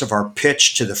important parts of our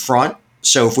pitch to the front?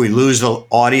 So if we lose the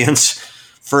audience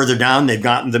further down, they've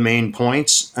gotten the main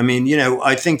points. I mean,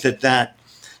 I think that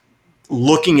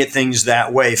looking at things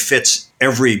that way fits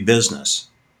every business.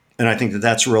 And I think that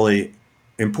that's really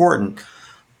important.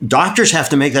 Doctors have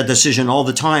to make that decision all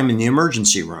the time in the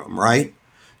emergency room, right?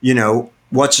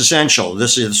 What's essential?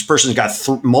 This person's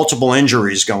got multiple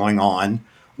injuries going on.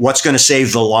 What's going to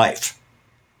save the life?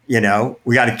 We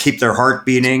got to keep their heart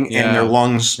beating and their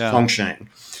lungs functioning.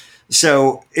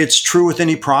 So it's true with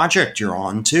any project you're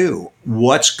on too.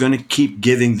 What's going to keep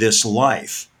giving this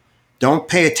life? Don't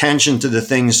pay attention to the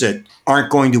things that aren't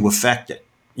going to affect it.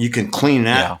 You can clean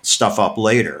that stuff up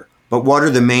later. But what are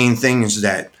the main things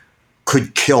that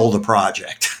could kill the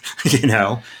project?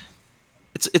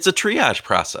 It's a triage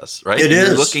process, right? It is.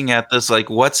 You're looking at this like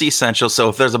what's essential. So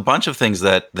if there's a bunch of things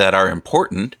that are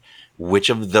important,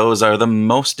 which of those are the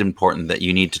most important that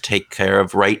you need to take care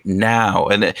of right now?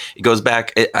 And it goes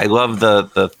back. I love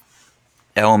the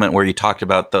element where you talked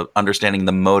about the understanding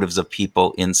the motives of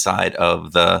people inside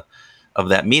of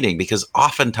that meeting, because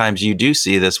oftentimes you do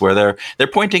see this where they're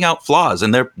pointing out flaws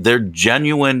and they're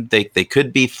genuine. They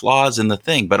could be flaws in the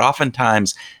thing, but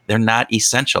oftentimes they're not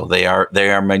essential. They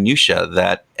are minutia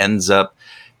that ends up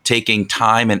taking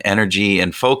time and energy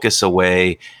and focus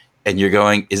away. And you're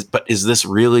going, is this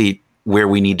really where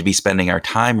we need to be spending our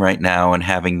time right now and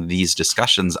having these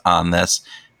discussions on this,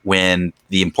 when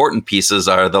the important pieces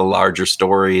are the larger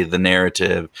story, the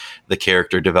narrative, the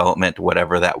character development,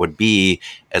 whatever that would be,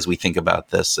 as we think about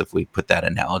this, if we put that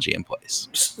analogy in place.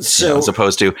 So as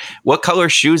opposed to what color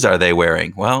shoes are they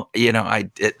wearing? Well,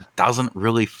 it doesn't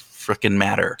really freaking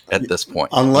matter at this point.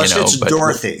 Unless it's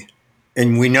Dorothy.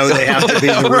 And we know they have to be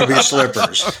the ruby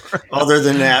slippers. Other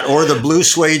than that, or the blue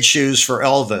suede shoes for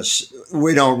Elvis,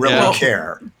 we don't really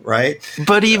care, right?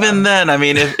 But even then, I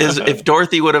mean, if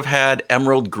Dorothy would have had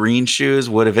emerald green shoes,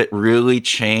 would have it really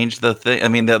changed the thing? I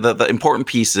mean, the important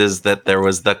piece is that there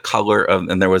was the color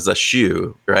and there was a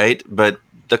shoe, right? But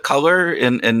the color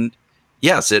and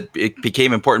yes, it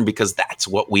became important because that's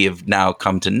what we have now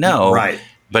come to know, right?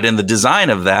 But in the design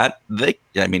of that,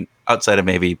 outside of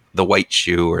maybe the white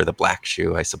shoe or the black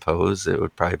shoe, I suppose it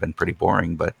would probably have been pretty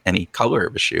boring. But any color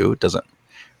of a shoe does it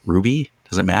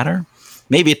matter?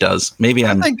 Maybe it does. Maybe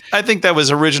I think that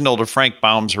was original to Frank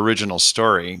Baum's original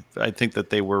story. I think that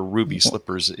they were ruby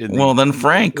slippers. Then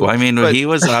Frank, he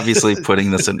was obviously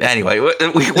putting this in. Anyway,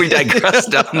 we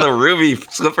digressed down the ruby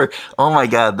slipper. Oh my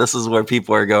God, this is where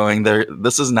people are going.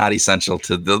 This is not essential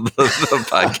to the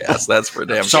podcast. That's for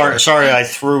damn sure. Sorry, I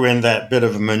threw in that bit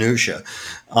of minutia.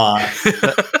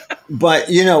 But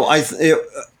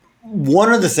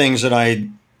one of the things that I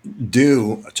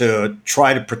do to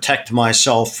try to protect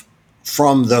myself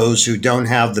from those who don't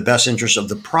have the best interest of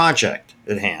the project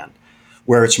at hand,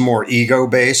 where it's more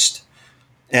ego-based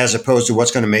as opposed to what's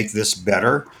going to make this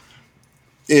better,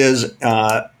 is,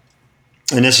 and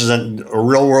this is a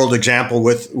real-world example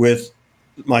with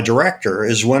my director,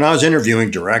 is when I was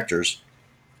interviewing directors,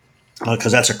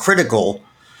 because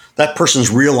that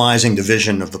person's realizing the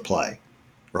vision of the play,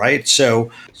 right? So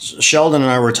Sheldon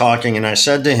and I were talking, and I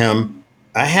said to him,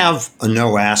 I have a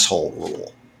no asshole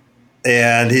rule.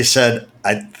 And he said,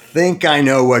 I think I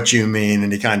know what you mean.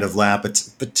 And he kind of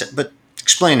laughed. But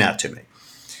Explain that to me.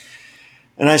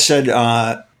 And I said,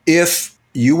 if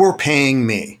you were paying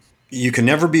me, you can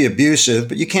never be abusive,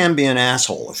 but you can be an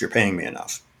asshole if you're paying me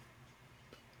enough.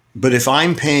 But if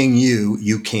I'm paying you,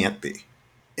 you can't be.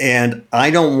 And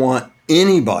I don't want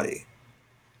anybody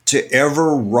to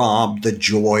ever rob the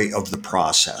joy of the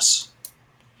process.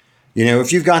 You know,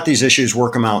 if you've got these issues,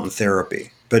 work them out in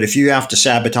therapy. But if you have to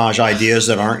sabotage ideas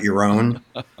that aren't your own,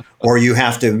 or you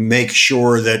have to make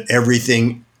sure that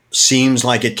everything seems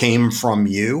like it came from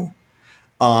you,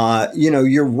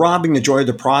 you're robbing the joy of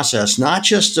the process, not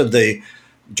just of the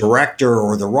director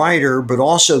or the writer, but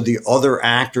also the other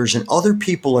actors and other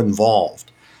people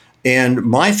involved. And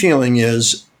my feeling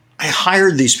is I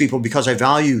hired these people because I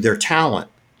value their talent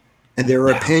and their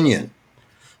opinion.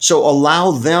 So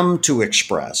allow them to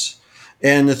express.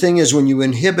 And the thing is, when you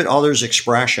inhibit others'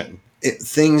 expression,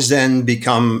 things then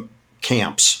become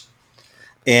camps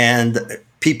and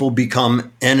people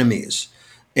become enemies.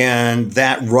 And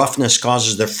that roughness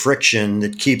causes the friction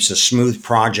that keeps a smooth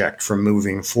project from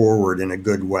moving forward in a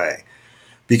good way.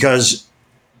 Because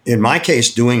in my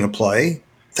case, doing a play,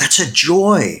 that's a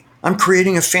joy. I'm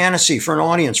creating a fantasy for an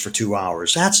audience for 2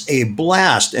 hours. That's a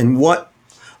blast. And what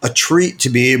a treat to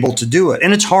be able to do it.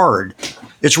 And it's hard.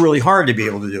 It's really hard to be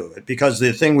able to do it, because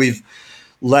the thing we've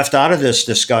left out of this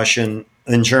discussion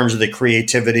in terms of the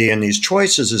creativity and these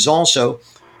choices is also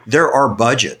there are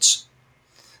budgets.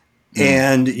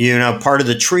 And, part of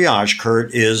the triage,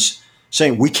 Kurt, is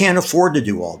saying we can't afford to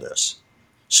do all this.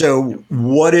 So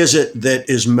what is it that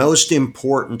is most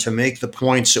important to make the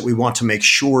points that we want to make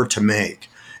sure to make?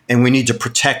 And we need to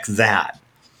protect that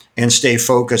and stay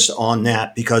focused on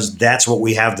that, because that's what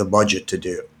we have the budget to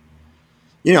do.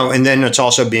 And then it's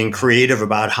also being creative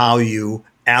about how you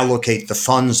allocate the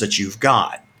funds that you've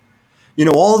got.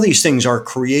 All these things are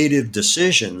creative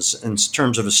decisions in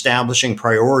terms of establishing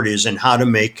priorities and how to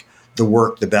make the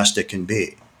work the best it can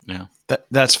be. Yeah,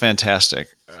 that's fantastic.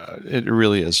 It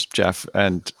really is, Jeff.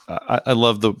 And I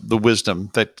love the wisdom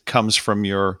that comes from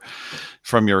your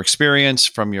experience,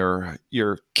 from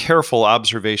your careful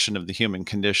observation of the human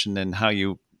condition, and how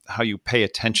you pay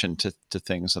attention to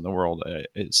things in the world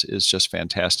is just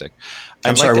fantastic.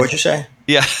 I'm sorry, what'd you say?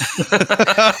 Yeah.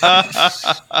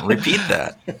 Repeat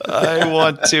that. I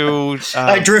want to...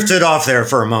 I drifted off there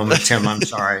for a moment, Tim. I'm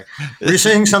sorry. Were you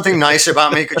saying something nice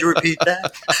about me? Could you repeat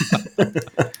that?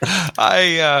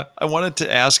 I wanted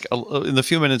to ask, in the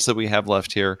few minutes that we have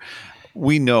left here,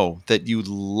 we know that you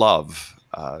love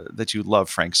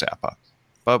Frank Zappa,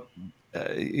 but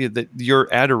that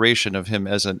your adoration of him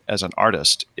as an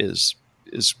artist is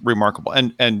remarkable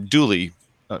and duly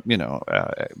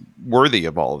worthy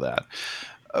of all of that.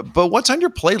 But what's on your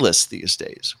playlist these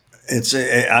days?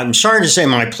 I'm sorry to say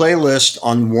my playlist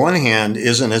on one hand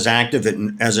isn't as active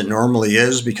as it normally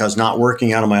is, because not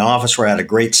working out of my office where I had a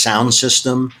great sound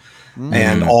system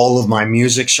and all of my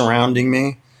music surrounding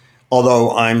me,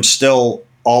 although I'm still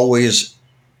always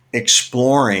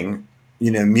exploring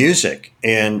music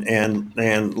and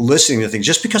listening to things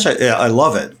just because I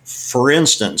love it. For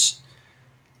instance,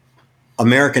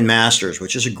 American Masters,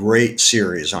 which is a great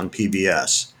series on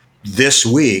PBS. This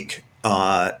week,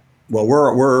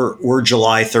 we're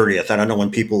July 30th. I don't know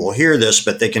when people will hear this,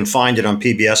 but they can find it on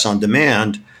PBS On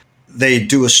Demand. They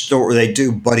do They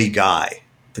do Buddy Guy,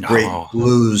 the great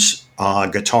blues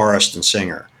guitarist and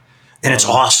singer. And it's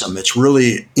awesome. It's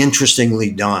really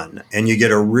interestingly done, and you get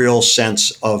a real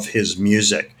sense of his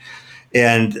music.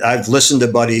 And I've listened to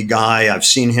Buddy Guy. I've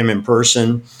seen him in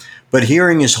person, but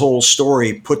hearing his whole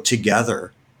story put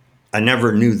together, I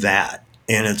never knew that.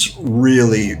 And it's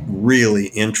really, really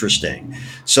interesting.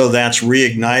 So that's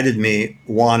reignited me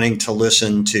wanting to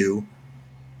listen to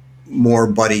more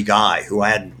Buddy Guy, who I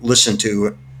hadn't listened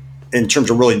to in terms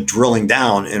of really drilling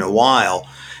down in a while.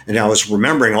 And I was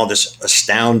remembering all this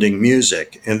astounding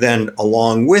music. And then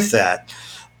along with that,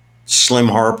 Slim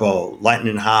Harpo,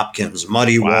 Lightning Hopkins,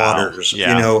 Muddy Waters,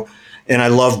 and I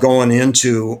love going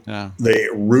into the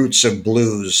roots of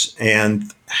blues and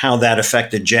how that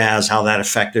affected jazz, how that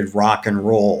affected rock and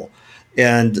roll.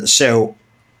 And so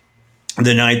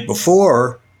the night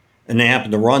before, and they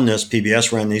happened to run this,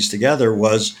 PBS ran these together,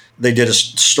 was they did a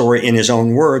story in his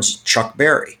own words, Chuck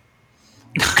Berry.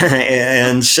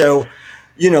 And so,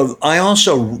 I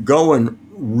also go and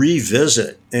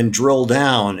revisit and drill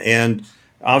down. And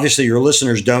obviously your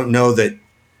listeners don't know that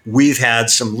we've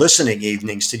had some listening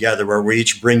evenings together where we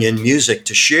each bring in music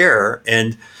to share.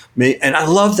 And I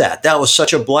love that. That was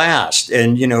such a blast.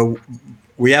 And,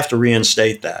 we have to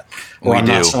reinstate that. Well, I'm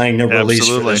not saying to release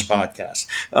for this podcast.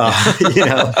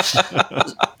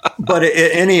 But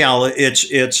anyhow,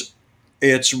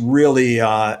 it's really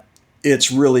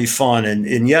it's really fun.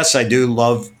 And yes, I do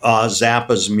love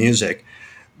Zappa's music,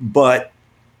 but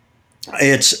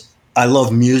I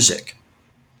love music.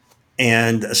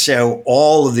 And so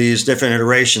all of these different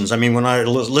iterations, I mean, when I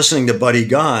was listening to Buddy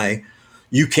Guy,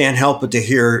 you can't help but to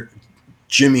hear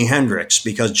Jimi Hendrix,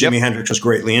 because Jimi Hendrix was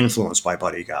greatly influenced by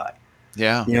Buddy Guy.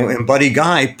 Yeah. And Buddy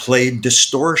Guy played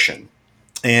distortion.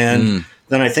 And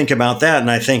then I think about that,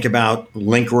 and I think about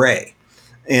Link Wray.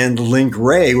 And Link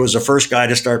Wray was the first guy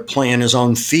to start playing his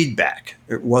own feedback.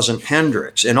 It wasn't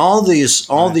Hendrix. And all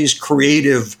these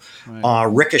creative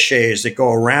ricochets that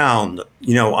go around,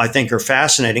 I think are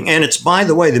fascinating. And it's, by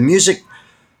the way, the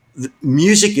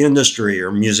music industry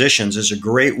or musicians is a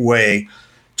great way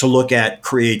to look at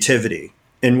creativity.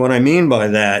 And what I mean by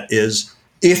that is,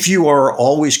 if you are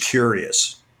always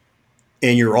curious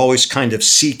and you're always kind of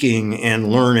seeking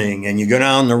and learning, and you go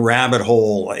down the rabbit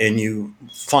hole and you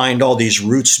find all these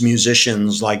roots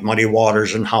musicians like Muddy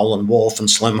Waters and Howlin' Wolf and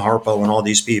Slim Harpo and all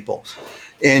these people,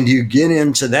 and you get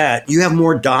into that, you have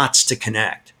more dots to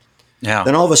connect. Yeah.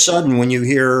 Then all of a sudden, when you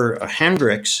hear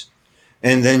Hendrix,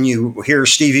 and then you hear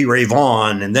Stevie Ray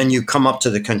Vaughan, and then you come up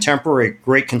to the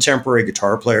great contemporary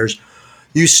guitar players,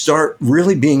 you start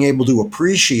really being able to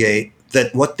appreciate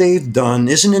that what they've done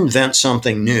isn't invent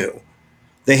something new.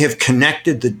 They have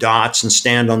connected the dots and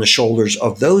stand on the shoulders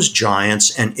of those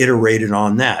giants and iterated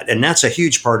on that. And that's a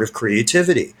huge part of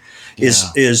creativity,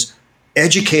 is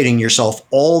educating yourself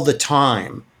all the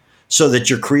time so that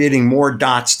you're creating more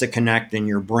dots to connect in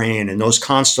your brain. And those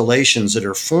constellations that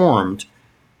are formed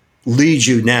lead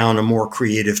you down a more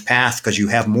creative path, because you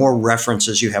have more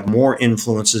references, you have more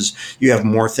influences, you have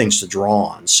more things to draw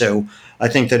on. So I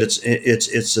think that it's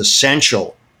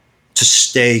essential to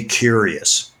stay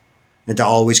curious and to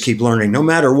always keep learning, no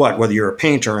matter what, whether you're a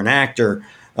painter, an actor,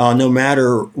 no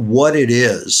matter what it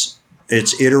is,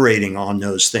 it's iterating on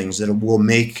those things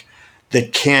that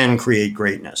can create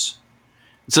greatness.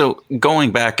 So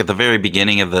going back at the very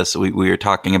beginning of this, we were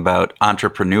talking about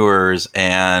entrepreneurs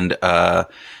and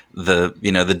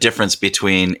the difference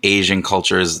between Asian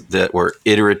cultures that were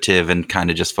iterative and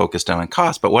kind of just focused on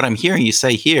cost. But what I'm hearing you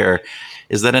say here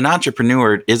is that an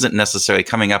entrepreneur isn't necessarily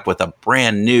coming up with a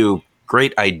brand new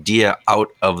great idea out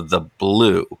of the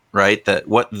blue, right? That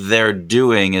what they're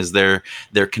doing is they're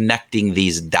connecting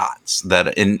these dots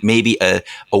that in maybe a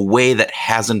way that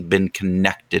hasn't been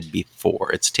connected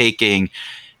before. It's taking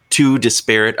two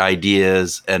disparate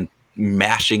ideas and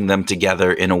mashing them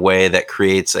together in a way that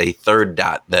creates a third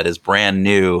dot that is brand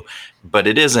new, but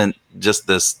it isn't just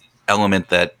this element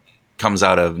that comes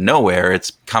out of nowhere.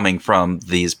 It's coming from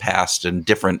these past and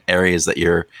different areas that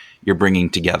you're bringing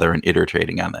together and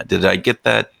iterating on that. Did I get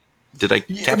that? Did I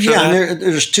capture that? Yeah,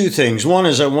 there's two things. One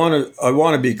is I want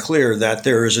to be clear that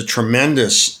there is a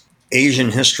tremendous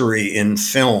Asian history in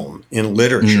film, in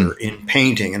literature, in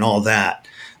painting, and all that.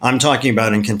 I'm talking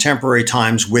about in contemporary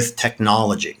times with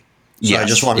technology. So I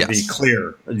just want to be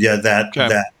clear,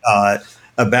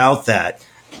 about that.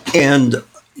 And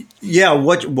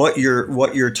what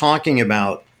you're talking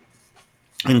about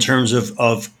in terms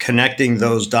of connecting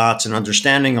those dots and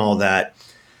understanding all that,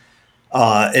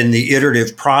 and the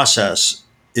iterative process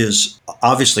is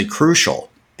obviously crucial,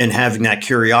 and having that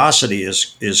curiosity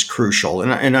is crucial.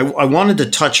 And I wanted to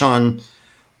touch on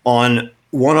one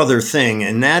other thing,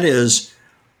 and that is,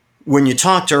 when you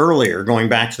talked earlier, going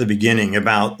back to the beginning,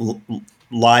 about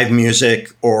live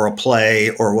music or a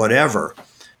play or whatever,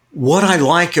 what I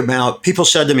like about, people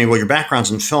said to me, well, your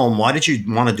background's in film. Why did you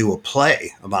want to do a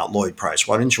play about Lloyd Price?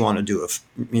 Why didn't you want to do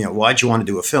why'd you want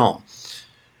to do a film?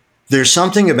 There's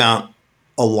something about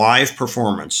a live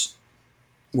performance,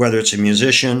 whether it's a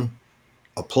musician,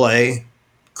 a play,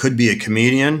 could be a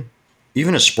comedian,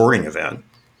 even a sporting event.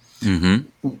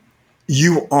 Mm-hmm.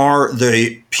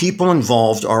 The people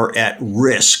involved are at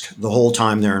risk the whole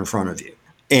time they're in front of you.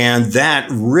 And that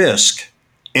risk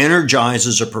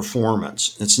energizes a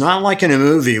performance. It's not like in a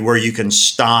movie where you can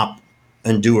stop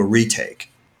and do a retake.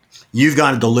 You've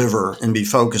got to deliver and be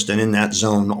focused and in that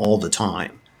zone all the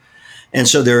time. And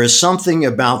so there is something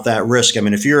about that risk. I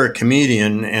mean, if you're a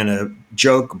comedian and a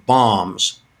joke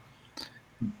bombs,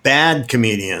 bad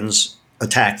comedians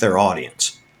attack their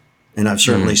audience. And I've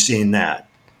certainly seen that.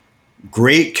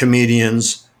 Great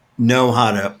comedians know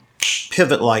how to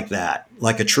pivot like that,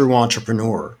 like a true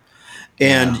entrepreneur.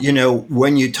 And,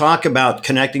 when you talk about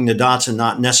connecting the dots and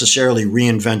not necessarily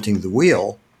reinventing the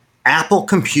wheel, Apple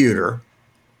Computer,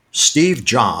 Steve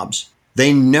Jobs,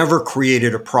 they never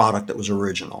created a product that was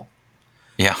original.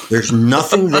 Yeah. There's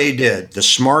nothing they did. The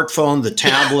smartphone, the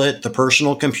tablet, the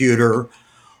personal computer,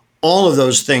 all of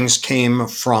those things came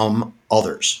from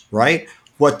others, right?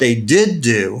 What they did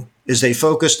do is they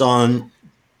focused on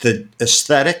the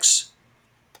aesthetics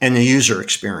and the user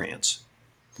experience.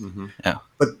 Mm-hmm. Yeah.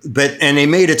 And they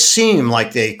made it seem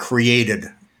like they created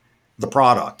the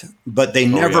product, but they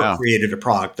never created a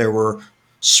product. There were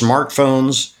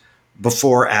smartphones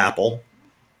before Apple.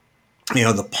 You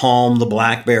know, the Palm, the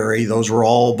BlackBerry, those were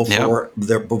all before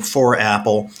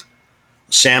Apple.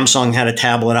 Samsung had a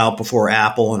tablet out before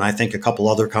Apple, and I think a couple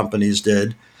other companies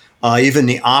did. Even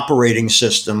the operating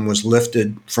system was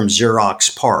lifted from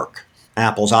Xerox PARC,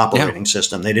 Apple's operating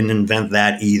system. They didn't invent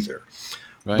that either.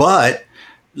 Right. But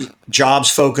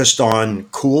Jobs focused on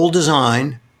cool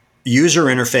design, user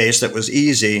interface that was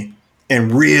easy,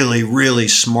 and really, really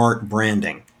smart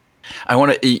branding.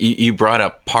 You brought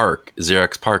up PARC,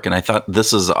 Xerox PARC, and I thought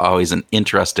this is always an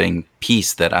interesting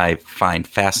piece that I find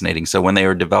fascinating. So when they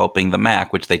were developing the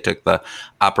Mac, which they took the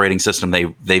operating system,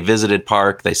 they visited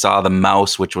PARC, they saw the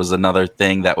mouse, which was another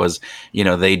thing that was,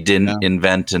 they didn't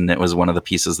invent, and it was one of the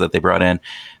pieces that they brought in.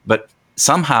 But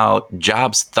somehow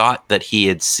Jobs thought that he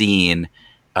had seen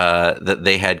that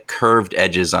they had curved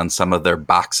edges on some of their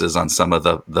boxes, on some of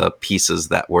the pieces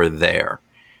that were there.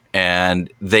 And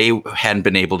they hadn't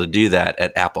been able to do that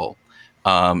at Apple.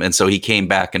 And so he came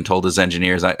back and told his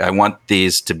engineers, I want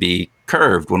these to be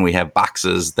curved when we have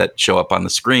boxes that show up on the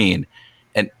screen.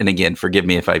 And again, forgive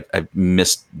me if I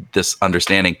missed this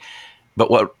understanding. But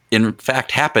what in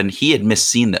fact happened, he had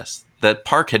misseen this, that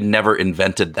PARC had never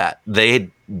invented that.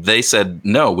 They said,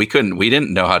 no, we couldn't. We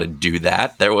didn't know how to do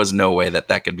that. There was no way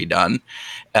that could be done.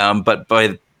 But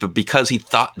because he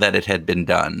thought that it had been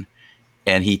done,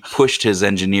 and he pushed his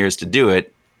engineers to do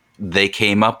it, they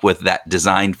came up with that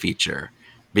design feature.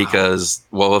 Because,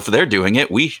 well, if they're doing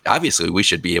it, we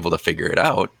should be able to figure it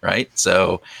out, right?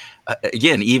 So,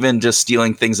 again, even just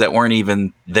stealing things that weren't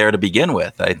even there to begin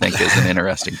with, I think is an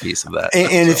interesting piece of that.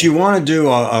 And if you want to do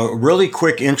a really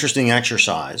quick, interesting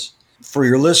exercise, for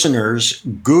your listeners,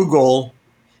 Google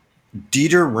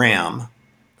Dieter Ram,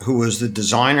 who was the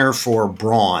designer for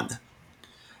Braun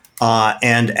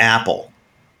and Apple.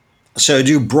 So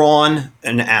do Braun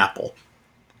and Apple.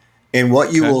 And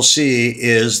what you will see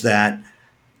is that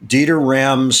Dieter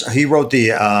Ram's, he wrote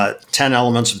the 10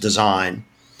 Elements of Design.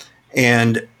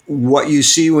 And what you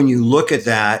see when you look at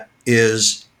that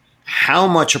is how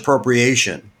much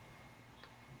appropriation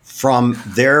from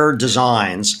their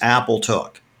designs Apple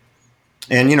took.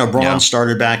 And, Braun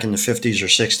started back in the 50s or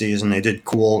 60s, and they did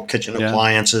cool kitchen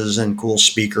appliances and cool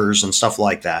speakers and stuff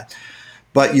like that.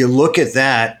 But you look at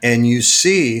that and you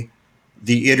see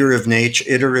the iterative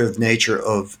nature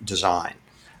of design,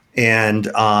 and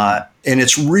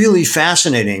it's really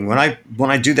fascinating when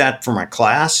I do that for my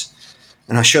class,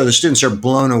 and I show the students, they're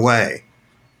blown away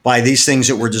by these things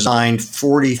that were designed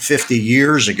 40, 50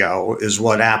 years ago is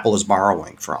what Apple is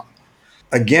borrowing from.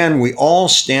 Again, we all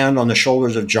stand on the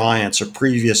shoulders of giants or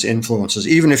previous influences,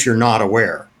 even if you're not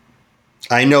aware.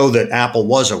 I know that Apple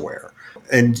was aware.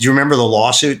 And do you remember the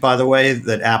lawsuit, by the way,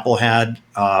 that Apple had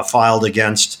filed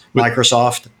against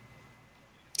Microsoft?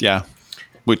 Yeah,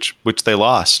 which they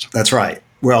lost. That's right.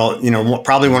 Well,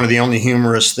 probably one of the only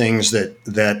humorous things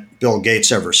that Bill Gates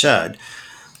ever said,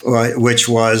 which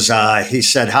was he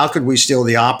said, "How could we steal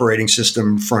the operating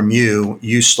system from you?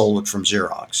 You stole it from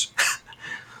Xerox,"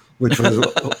 which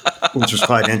was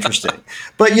quite interesting.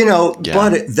 But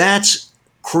but that's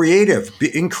creative.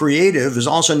 Being creative is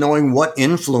also knowing what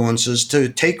influences to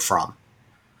take from.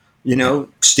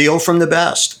 Steal from the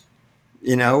best.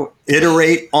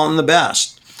 Iterate on the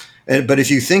best. But if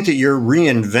you think that you're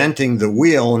reinventing the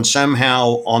wheel and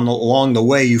somehow along the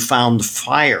way you found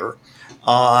fire,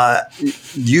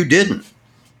 you didn't.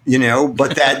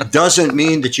 But that doesn't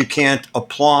mean that you can't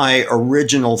apply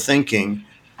original thinking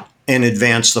and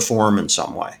advance the form in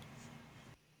some way.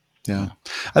 Yeah.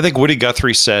 I think Woody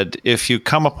Guthrie said, if you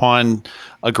come upon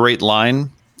a great line,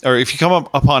 or if you come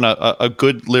upon a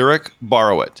good lyric,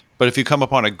 borrow it. But if you come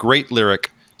upon a great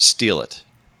lyric, steal it.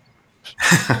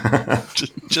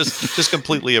 just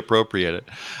completely appropriate it.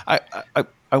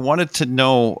 I wanted to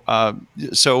know,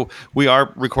 so we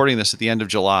are recording this at the end of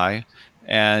July.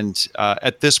 And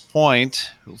at this point,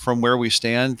 from where we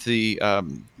stand, the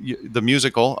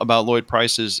musical about Lloyd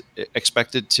Price is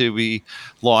expected to be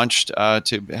launched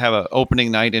to have an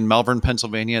opening night in Malvern,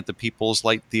 Pennsylvania at the People's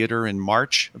Light Theater in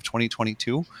March of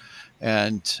 2022.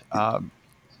 And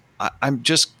I'm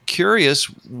just curious,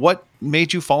 what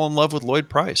made you fall in love with Lloyd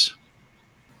Price?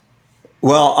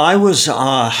 Well, I was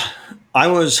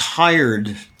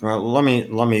hired. Let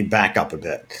me back up a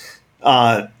bit.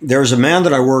 There was a man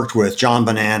that I worked with, John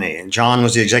Bonanni, and John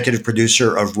was the executive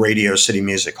producer of Radio City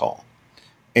Music Hall.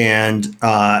 And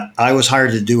I was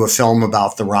hired to do a film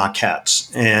about the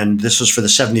Rockettes. And this was for the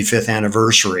 75th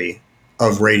anniversary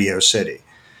of Radio City.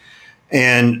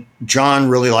 And John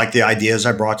really liked the ideas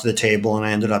I brought to the table, and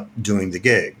I ended up doing the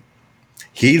gig.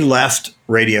 He left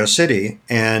Radio City,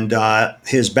 and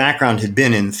his background had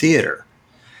been in theater.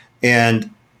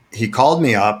 And he called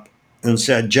me up and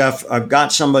said, Jeff, I've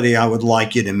got somebody I would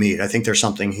like you to meet. I think there's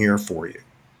something here for you.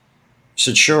 I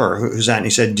said, sure. Who's that? And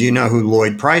he said, do you know who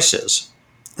Lloyd Price is?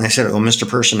 And I said, well, Mr.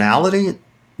 Personality?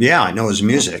 Yeah, I know his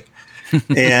music.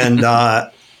 And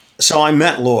so I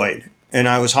met Lloyd, and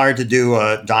I was hired to do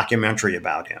a documentary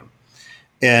about him.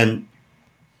 And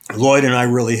Lloyd and I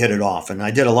really hit it off. And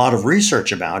I did a lot of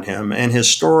research about him, and his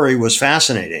story was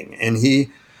fascinating. And he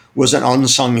was an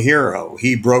unsung hero.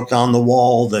 He broke down the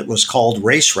wall that was called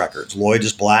race records. Lloyd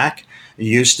is black. It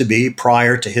used to be,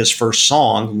 prior to his first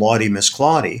song, Lawdy Miss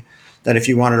Clawdy, that if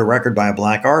you wanted a record by a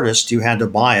black artist, you had to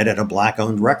buy it at a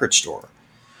black-owned record store.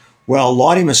 Well,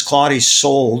 Lawdy Miss Clawdy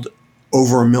sold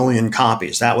over 1 million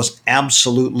copies. That was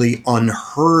absolutely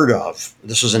unheard of.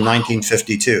 This was in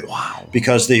 1952. Wow.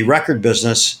 Because the record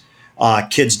business,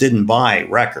 kids didn't buy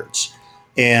records.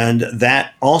 And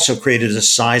that also created a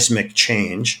seismic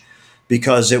change,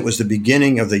 because it was the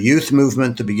beginning of the youth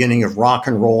movement, the beginning of rock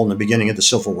and roll, and the beginning of the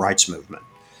civil rights movement.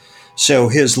 So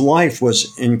his life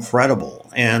was incredible.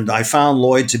 And I found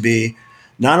Lloyd to be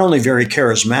not only very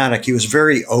charismatic, he was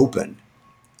very open.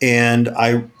 And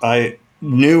I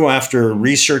knew after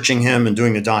researching him and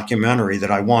doing the documentary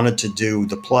that I wanted to do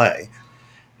the play.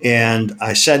 And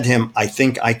I said to him,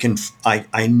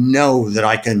 I know that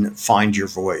I can find your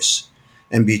voice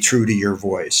and be true to your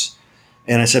voice.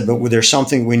 And I said, but there's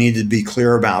something we need to be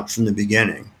clear about from the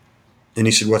beginning. And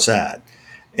he said, what's that?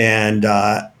 And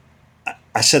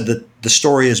I said that the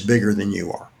story is bigger than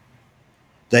you are,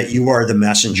 that you are the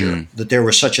messenger, that there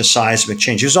was such a seismic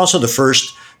change. He was also the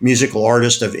first musical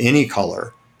artist of any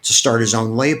color to start his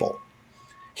own label.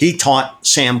 He taught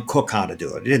Sam Cooke how to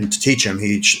do it. He didn't teach him,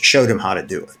 he showed him how to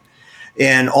do it.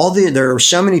 And there are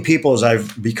so many people, as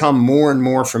I've become more and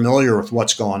more familiar with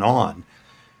what's going on,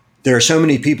 there are so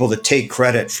many people that take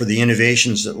credit for the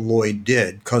innovations that Lloyd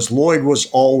did, because Lloyd was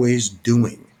always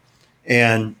doing.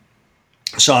 And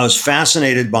so I was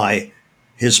fascinated by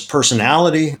his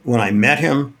personality when I met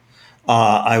him.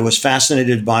 I was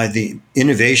fascinated by the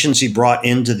innovations he brought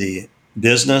into the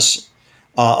business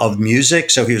of music.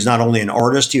 So he was not only an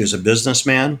artist, he was a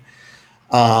businessman.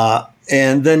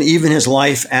 And then even his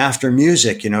life after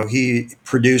music, he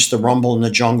produced the Rumble in the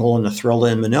Jungle and the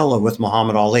Thrilla in Manila with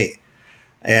Muhammad Ali.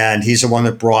 And he's the one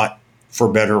that brought,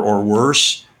 for better or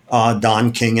worse,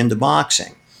 Don King into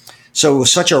boxing. So it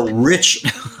was such a rich,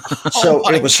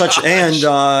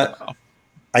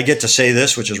 I get to say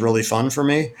this, which is really fun for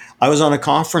me. I was on a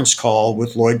conference call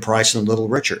with Lloyd Price and Little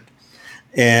Richard.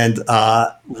 And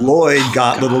Lloyd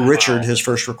got Little Richard his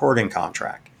first recording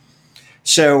contract.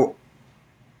 So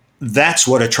that's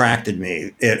what attracted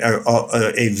me.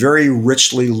 A very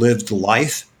richly lived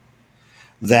life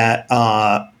that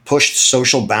pushed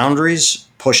social boundaries,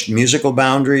 pushed musical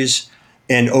boundaries,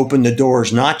 and opened the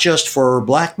doors not just for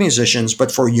black musicians, but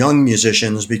for young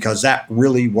musicians, because that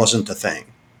really wasn't a thing.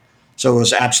 So it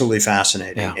was absolutely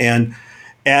fascinating. Yeah. And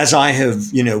as I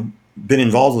have, been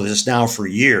involved with this now for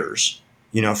years,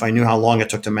 if I knew how long it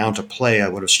took to mount a play, I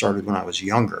would have started when I was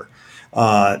younger.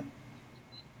 I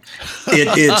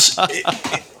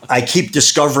keep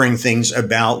discovering things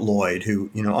about Lloyd, who,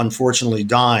 unfortunately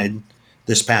died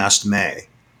this past May.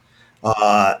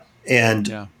 I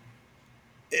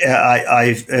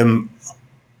am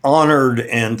honored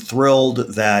and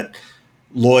thrilled that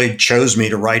Lloyd chose me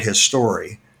to write his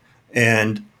story.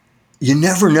 And you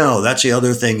never know. That's the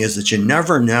other thing, is that you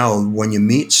never know when you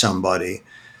meet somebody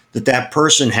that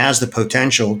person has the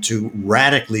potential to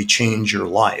radically change your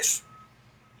life.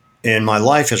 And my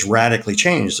life has radically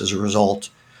changed as a result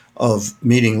of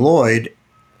meeting Lloyd.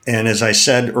 And as I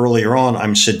said earlier on,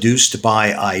 I'm seduced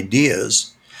by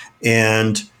ideas.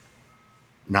 And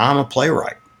now I'm a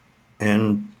playwright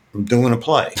and I'm doing a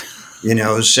play,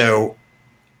 so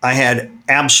I had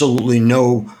absolutely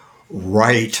no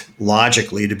right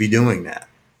logically to be doing that.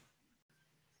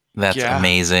 That's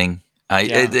amazing.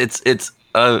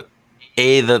 The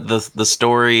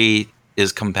story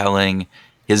is compelling.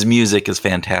 His music is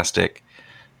fantastic,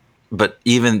 but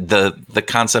even the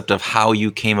concept of how you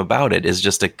came about it is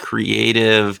just a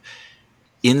creative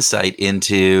insight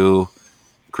into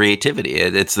creativity.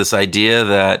 It's this idea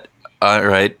that, all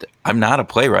right, I'm not a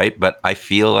playwright, but I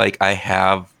feel like I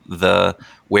have the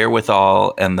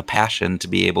wherewithal and the passion to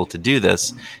be able to do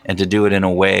this, and to do it in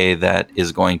a way that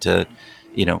is going to,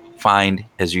 find,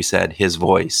 as you said, his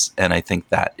voice. And I think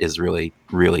that is really,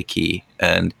 really key.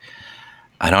 And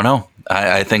I don't know.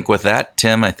 I think with that,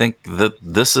 Tim, I think that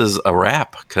this is a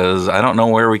wrap because I don't know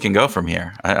where we can go from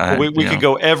here. We could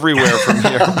go everywhere from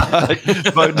here,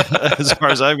 but as far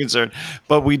as I'm concerned,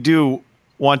 but we do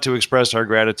want to express our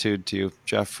gratitude to you,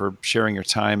 Jeff, for sharing your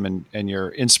time and your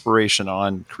inspiration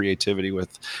on creativity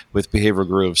with Behavioral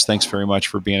Grooves. Thanks very much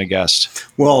for being a guest.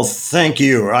 Well, thank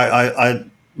you. I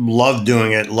love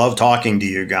doing it. Love talking to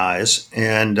you guys,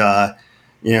 and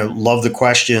love the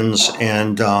questions.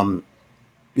 And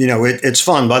it's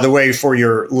fun. By the way, for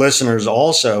your listeners,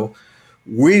 also,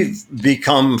 we've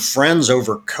become friends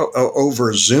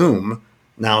over Zoom.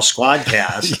 Now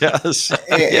Squadcast. Yes.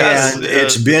 And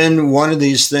it's been one of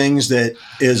these things that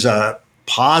is a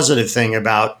positive thing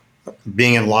about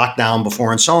being in lockdown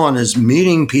before and so on, is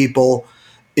meeting people,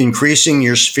 increasing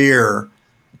your sphere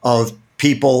of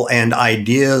people and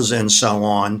ideas and so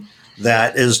on.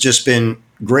 That has just been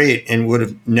great and would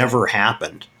have never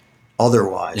happened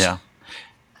otherwise. Yeah.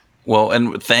 Well,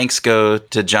 and thanks go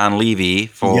to John Levy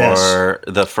for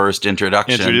the first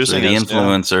introduction to the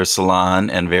Influencer Salon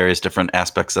and various different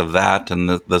aspects of that and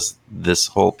this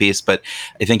whole piece. But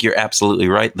I think you're absolutely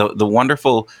right. One of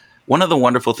the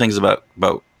wonderful things about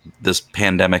this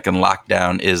pandemic and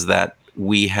lockdown is that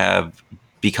we have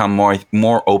become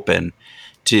more open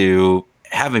to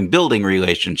building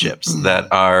relationships that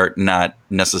are not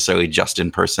necessarily just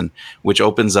in person, which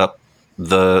opens up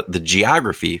the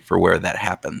geography for where that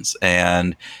happens.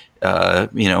 And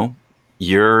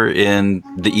you're in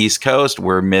the East Coast,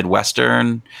 we're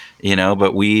Midwestern,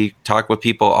 but we talk with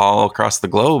people all across the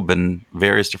globe in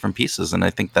various different pieces. And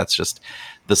I think that's just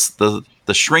the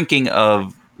shrinking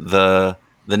of the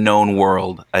known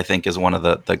world, I think, is one of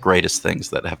the greatest things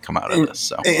that have come out of this.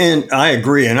 So. And I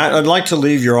agree. And I'd like to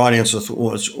leave your audience with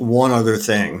one other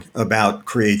thing about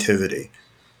creativity.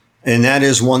 And that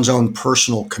is one's own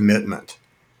personal commitment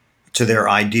to their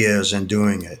ideas and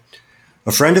doing it.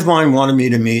 A friend of mine wanted me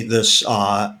to meet this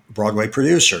Broadway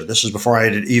producer. This is before I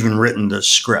had even written the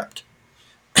script.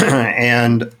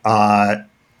 And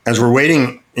as we're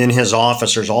waiting in his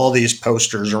office, there's all these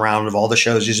posters around of all the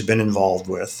shows he's been involved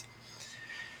with.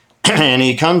 And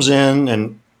he comes in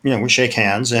and, we shake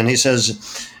hands and he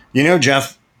says,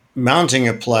 Jeff, mounting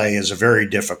a play is a very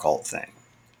difficult thing.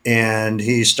 And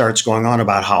he starts going on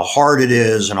about how hard it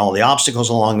is and all the obstacles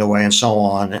along the way and so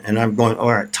on. And I'm going,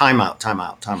 all right, time out.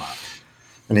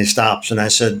 And he stops. And I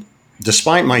said,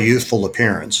 despite my youthful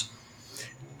appearance,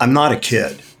 I'm not a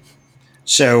kid.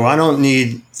 So I don't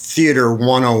need theater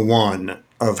 101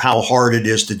 of how hard it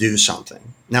is to do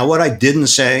something. Now, what I didn't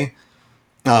say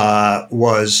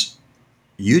was,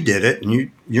 you did it and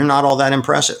you're not all that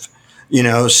impressive.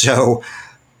 So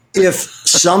if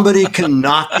somebody can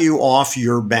knock you off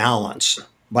your balance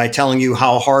by telling you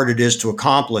how hard it is to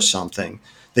accomplish something,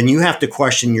 then you have to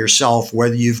question yourself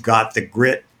whether you've got the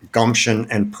grit, gumption,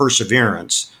 and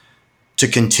perseverance to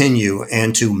continue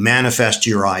and to manifest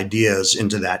your ideas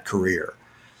into that career.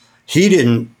 He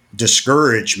didn't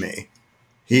discourage me.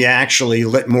 He actually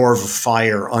lit more of a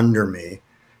fire under me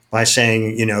by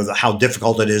saying, how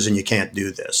difficult it is and you can't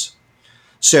do this.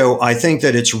 So I think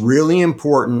that it's really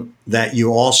important that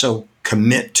you also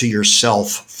commit to yourself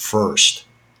first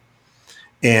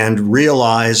and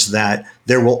realize that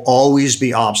there will always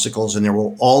be obstacles and there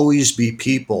will always be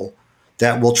people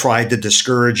that will try to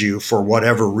discourage you for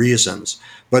whatever reasons.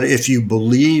 But if you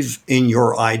believe in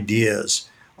your ideas,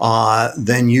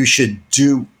 then you should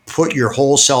put your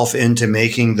whole self into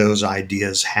making those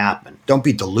ideas happen. Don't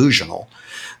be delusional.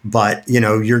 But,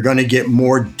 you're going to get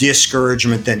more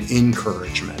discouragement than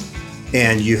encouragement.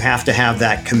 And you have to have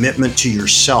that commitment to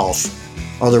yourself.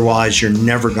 Otherwise, you're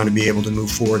never going to be able to move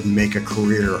forward and make a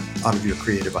career out of your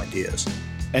creative ideas.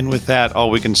 And with that, all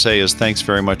we can say is thanks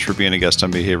very much for being a guest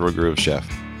on Behavioral Grooves, Jeff.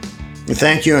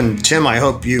 Thank you. And Tim, I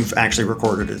hope you've actually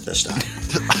recorded it this time.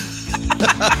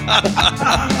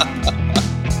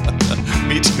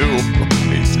 Me too.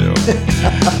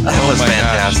 That was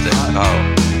fantastic.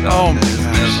 Oh my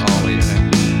gosh. As always.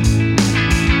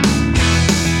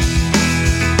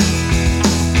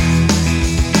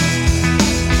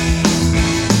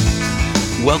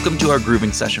 Welcome to our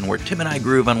grooving session where Tim and I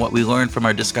groove on what we learned from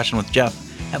our discussion with Jeff,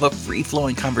 have a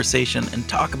free-flowing conversation, and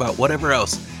talk about whatever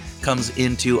else comes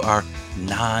into our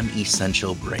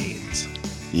non-essential brains.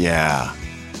 Yeah.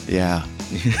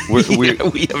 We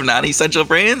have non-essential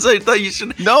brains? I thought you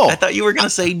should. No. I thought you were going to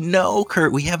say no,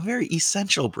 Kurt. We have very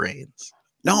essential brains.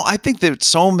 No, I think that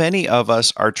so many of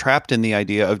us are trapped in the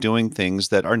idea of doing things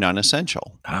that are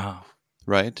non-essential. Oh.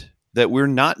 Right? That we're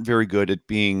not very good at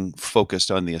being focused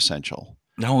on the essential.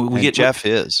 No, Jeff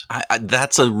is.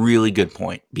 That's a really good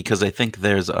point because I think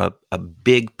there's a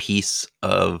big piece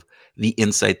of the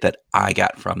insight that I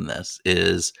got from this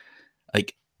is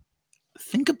like,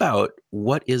 think about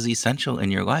what is essential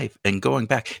in your life and going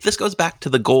back. This goes back to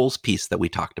the goals piece that we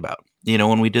talked about,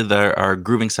 when we did our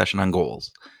grooving session on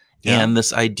goals. Yeah. And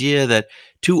this idea that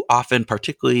too often,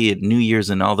 particularly at New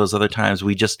Year's and all those other times,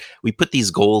 we put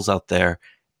these goals out there.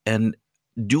 And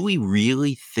do we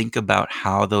really think about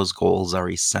how those goals are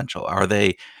essential? Are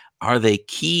they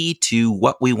key to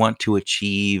what we want to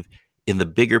achieve in the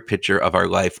bigger picture of our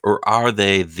life, or are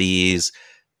they these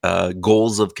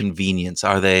goals of convenience?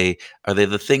 Are they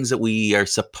the things that we are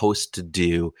supposed to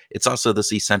do? It's also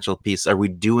this essential piece. Are we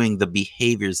doing the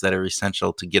behaviors that are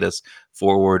essential to get us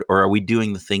forward, or are we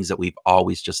doing the things that we've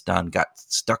always just done, got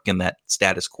stuck in that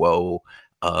status quo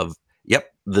of, yep,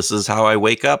 this is how I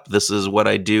wake up. This is what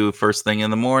I do first thing in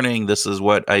the morning. This is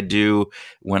what I do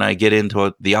when I get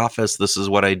into the office. This is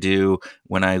what I do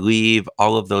when I leave,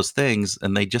 all of those things.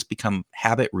 And they just become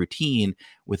habit routine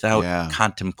without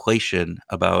contemplation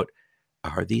about,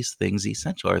 are these things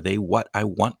essential? Are they what I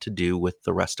want to do with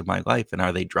the rest of my life? And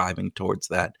are they driving towards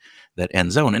that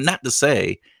end zone? And not to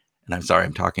say, and I'm sorry,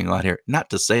 I'm talking a lot here,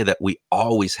 not to say that we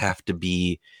always have to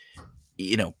be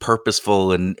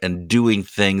purposeful and doing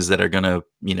things that are going to,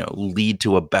 lead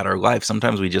to a better life.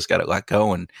 Sometimes we just got to let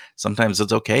go, and sometimes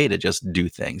it's okay to just do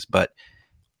things. But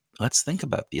let's think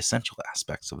about the essential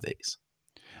aspects of these.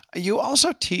 You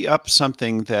also tee up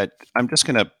something that I'm just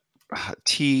going to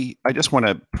I just want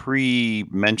to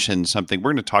pre-mention something.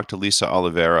 We're going to talk to Lisa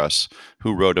Oliveras,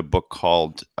 who wrote a book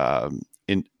called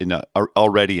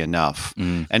Already Enough.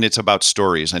 And it's about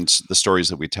stories and the stories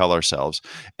that we tell ourselves.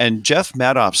 And Jeff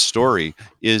Madoff's story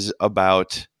is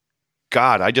about,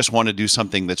 God, I just want to do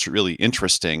something that's really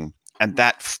interesting. And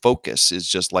that focus is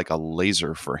just like a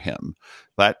laser for him.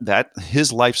 That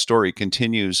his life story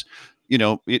continues,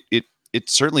 it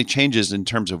certainly changes in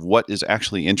terms of what is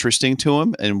actually interesting to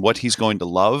him and what he's going to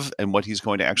love and what he's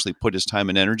going to actually put his time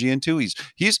and energy into.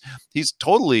 He's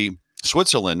totally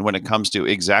Switzerland when it comes to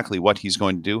exactly what he's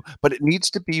going to do, but it needs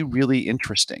to be really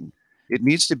interesting. It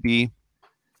needs to be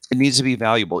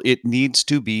valuable. It needs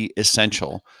to be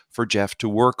essential for Jeff to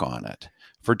work on it,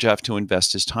 for Jeff to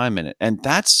invest his time in it. And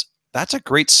that's a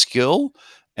great skill.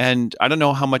 And I don't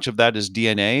know how much of that is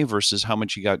DNA versus how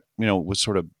much he got, was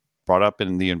sort of brought up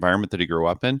in the environment that he grew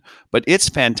up in, but it's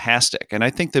fantastic. And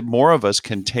I think that more of us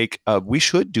can we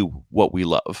should do what we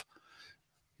love,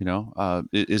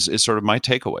 is sort of my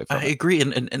takeaway from I agree.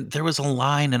 And there was a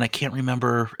line, and I can't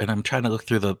remember, and I'm trying to look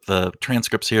through the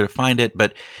transcripts here to find it,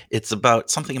 but it's about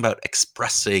something about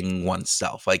expressing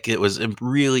oneself. Like, it was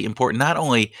really important, not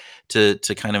only to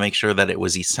kind of make sure that it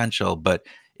was essential, but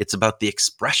it's about the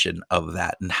expression of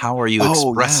that. And how are you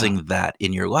expressing that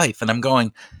in your life? And I'm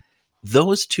going,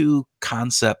 those two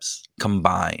concepts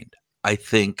combined, I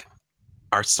think,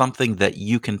 are something that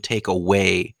you can take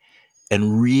away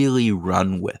and really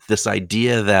run with. This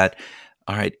idea that,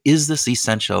 all right, is this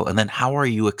essential? And then how are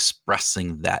you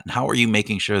expressing that? And how are you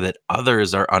making sure that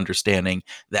others are understanding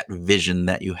that vision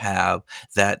that you have,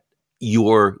 that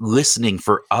you're listening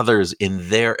for others in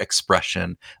their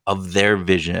expression of their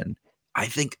vision? I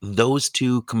think those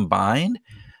two combined,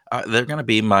 they're going to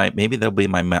be maybe they'll be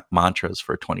my mantras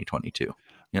for 2022.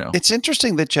 It's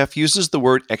interesting that Jeff uses the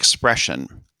word expression,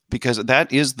 because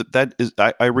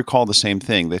I recall the same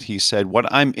thing that he said. What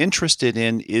I'm interested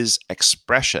in is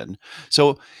expression.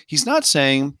 So he's not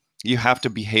saying you have to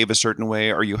behave a certain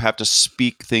way, or you have to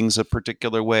speak things a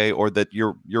particular way, or that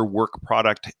your work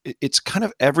product. It's kind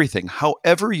of everything.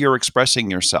 However you're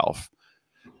expressing yourself,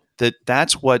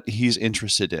 that's what he's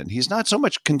interested in. He's not so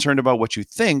much concerned about what you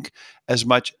think as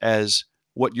much as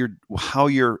how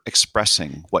you're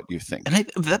expressing what you think. And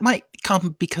that might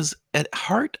come because at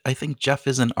heart, I think Jeff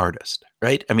is an artist,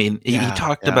 right? I mean, he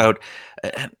talked about,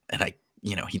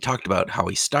 he talked about how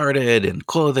he started in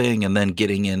clothing and then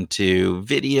getting into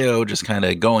video, just kind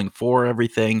of going for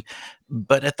everything.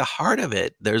 But at the heart of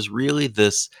it, there's really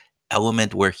this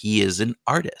element where he is an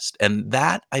artist. And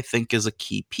that, I think, is a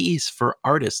key piece for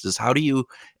artists, is how do you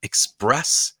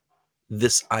express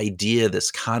this idea,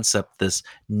 this concept, this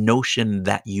notion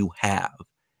that you have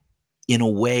in a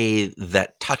way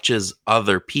that touches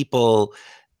other people,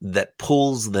 that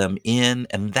pulls them in.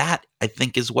 And that, I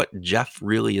think, is what Jeff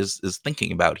really is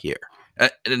thinking about here.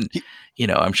 And,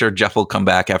 I'm sure Jeff will come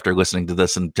back after listening to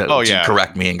this and to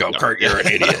correct me and go, Kurt, you're an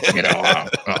idiot.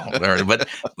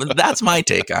 But that's my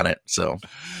take on it. So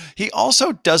he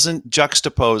also doesn't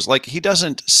juxtapose, like he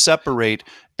doesn't separate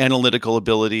analytical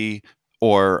ability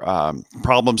or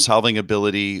problem-solving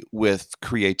ability with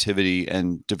creativity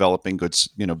and developing good,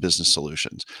 business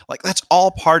solutions. Like, that's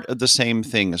all part of the same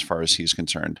thing as far as he's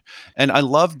concerned. And I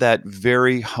love that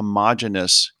very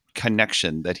homogenous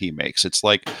connection that he makes. It's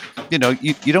like, you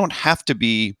don't have to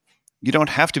be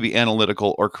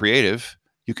analytical or creative.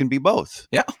 You can be both.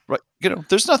 Yeah. Right.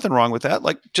 There's nothing wrong with that.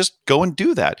 Like, just go and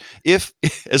do that.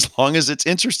 As long as it's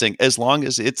interesting, as long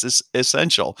as it's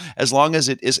essential, as long as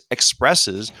it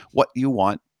expresses what you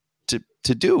want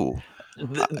to do.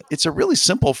 It's a really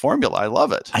simple formula. I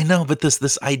love it. I know, but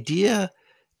this idea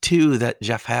too that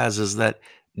Jeff has is that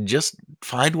just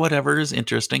find whatever is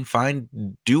interesting,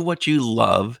 do what you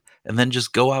love, and then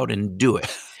just go out and do it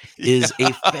is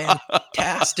a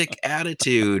fantastic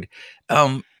attitude.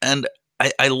 And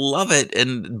I love it.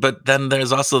 But then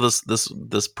there's also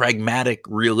this pragmatic,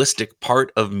 realistic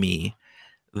part of me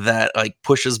that like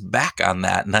pushes back on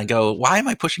that, and I go, why am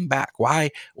I pushing back?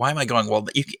 Why am I going, well,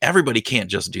 everybody can't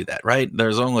just do that, right?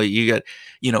 There's only, you got,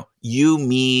 you,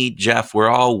 me, Jeff, we're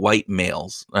all white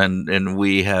males, and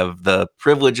we have the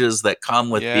privileges that come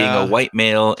with being a white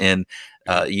male in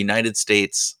United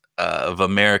States of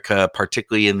America,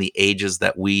 particularly in the ages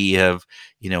that we have.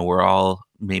 We're all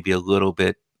maybe a little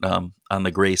bit on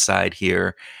the gray side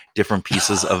here, different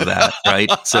pieces of that,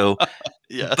 right? So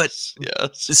yes.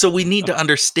 So we need to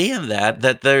understand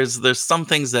that there's some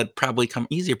things that probably come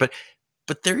easier, but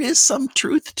there is some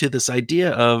truth to this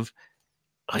idea of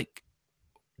like,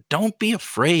 don't be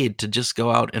afraid to just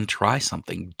go out and try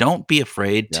something. Don't be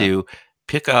afraid to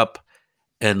pick up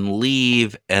and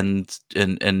leave and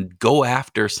go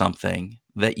after something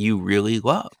that you really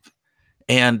love.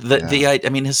 And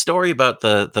his story about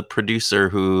the producer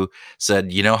who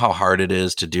said, how hard it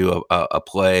is to do a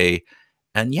play.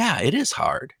 And it is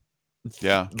hard.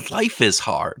 Yeah. Life is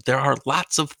hard. There are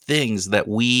lots of things that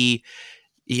we,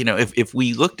 if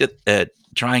we looked at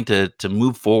trying to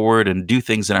move forward and do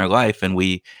things in our life and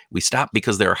we stop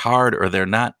because they're hard or they're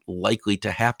not likely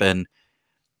to happen,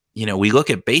 we look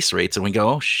at base rates and we go,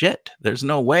 oh shit, there's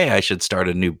no way I should start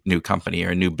a new company or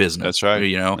a new business. That's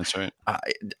right. That's right.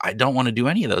 I don't want to do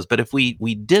any of those. But if we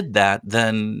did that,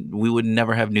 then we would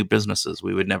never have new businesses.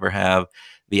 We would never have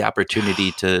the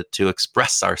opportunity to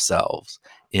express ourselves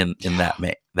in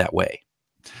that way.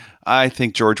 I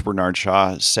think George Bernard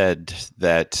Shaw said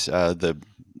that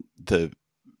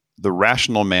the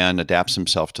rational man adapts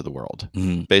himself to the world.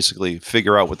 Mm-hmm. Basically,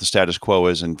 figure out what the status quo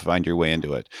is and find your way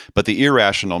into it. But the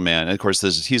irrational man, and of course,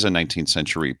 he's a 19th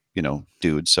century,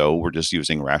 dude. So we're just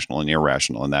using rational and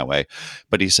irrational in that way.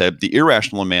 But he said the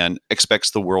irrational man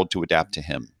expects the world to adapt to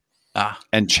him,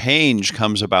 and change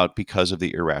comes about because of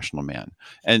the irrational man.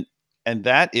 And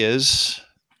that's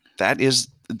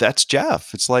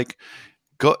Jeff. It's like,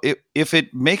 if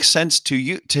it makes sense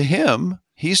to him.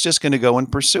 He's just going to go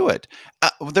and pursue it.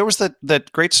 There was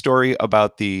that great story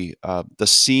about the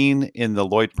scene in the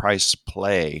Lloyd Price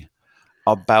play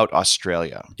about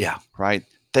Australia. Yeah. Right.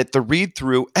 That the read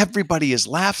through, everybody is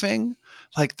laughing,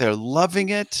 like they're loving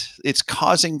it. It's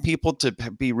causing people to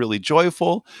be really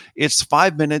joyful. It's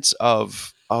 5 minutes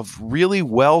of really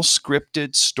well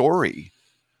scripted story.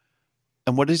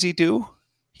 And what does he do?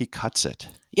 He cuts it.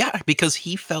 Yeah, because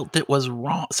he felt it was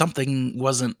wrong. Something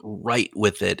wasn't right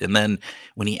with it. And then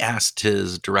when he asked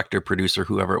his director, producer,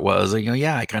 whoever it was,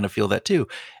 I kind of feel that too.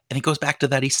 And it goes back to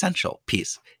that essential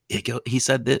piece. He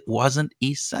said that it wasn't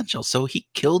essential. So he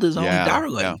killed his own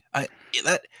darling.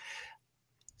 Yeah.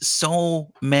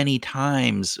 So many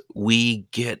times we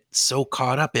get so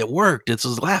caught up. It worked. This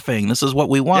is laughing. This is what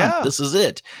we want. Yeah. This is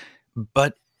it.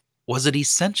 But was it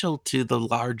essential to the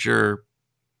larger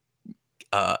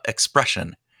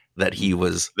expression that he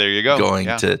was going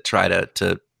to try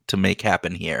to make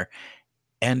happen here?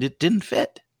 And it didn't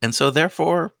fit. And so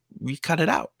therefore we cut it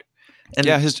out. And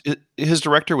his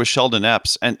director was Sheldon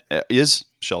Epps, and is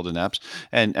Sheldon Epps.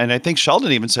 And I think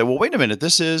Sheldon even said, well, wait a minute,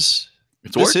 this is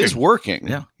working.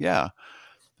 Yeah. Yeah.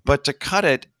 But to cut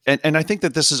it, and I think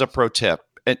that this is a pro tip.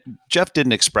 And Jeff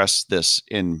didn't express this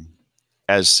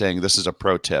as saying this is a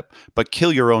pro tip, but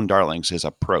kill your own darlings is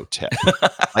a pro tip.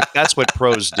 Like, that's what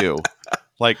pros do.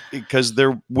 Like, because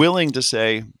they're willing to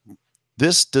say,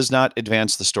 this does not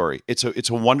advance the story. It's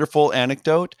a wonderful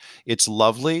anecdote. It's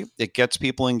lovely. It gets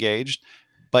people engaged,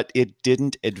 but it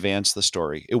didn't advance the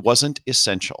story. It wasn't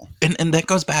essential. And that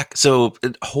goes back. So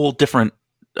a whole different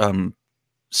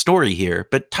story here,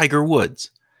 but Tiger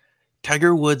Woods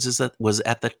was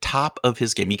at the top of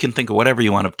his game. You can think of whatever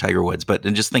you want of Tiger Woods, but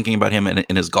just thinking about him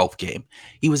in his golf game,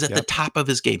 he was at the top of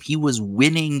his game. He was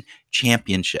winning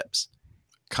championships.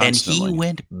 Constantly. And he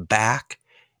went back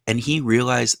and he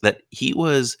realized that he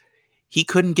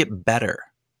couldn't get better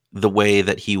the way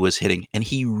that he was hitting. And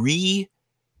he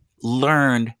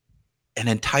relearned an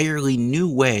entirely new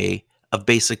way of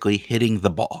basically hitting the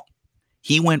ball.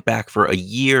 He went back for a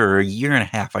year or a year and a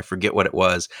half, I forget what it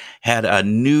was, had a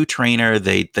new trainer.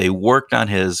 They worked on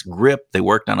his grip. They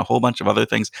worked on a whole bunch of other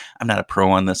things. I'm not a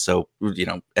pro on this, so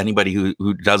anybody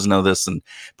who does know this, and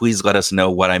please let us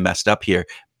know what I messed up here.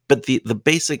 But the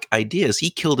basic idea is he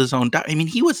killed his own I mean,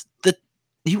 he was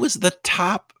the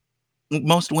top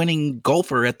most winning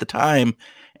golfer at the time,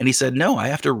 and he said, "No, I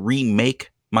have to remake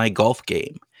my golf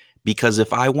game, because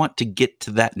if I want to get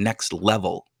to that next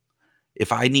level,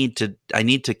 if I need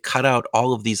to cut out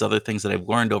all of these other things that I've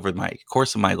learned over my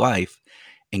course of my life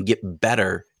and get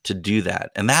better to do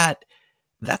that." And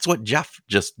that's what Jeff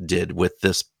just did with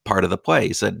this part of the play.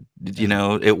 He said,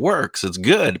 it works. It's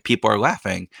good. People are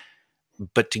laughing.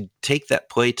 But to take that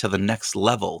play to the next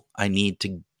level, I need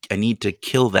to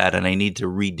kill that, and I need to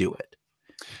redo it.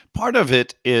 Part of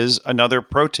it is another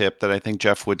pro tip that I think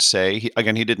Jeff would say. He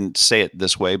didn't say it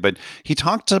this way, but he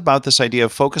talked about this idea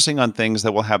of focusing on things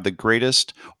that will have the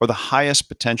greatest or the highest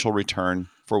potential return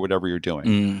for whatever you're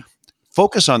doing.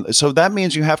 Focus on. So that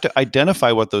means you have to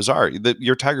identify what those are.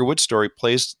 Your Tiger Woods story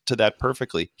plays to that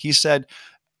perfectly. He said,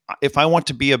 if I want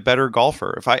to be a better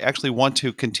golfer, if I actually want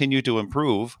to continue to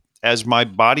improve as my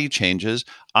body changes,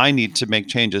 I need to make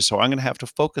changes. So I'm going to have to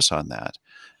focus on that.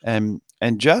 And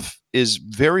Jeff is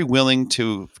very willing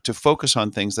to focus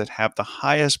on things that have the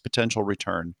highest potential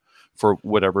return for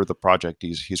whatever the project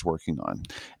he's working on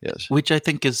is. Which I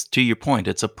think is, to your point,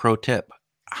 it's a pro tip.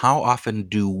 How often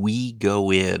do we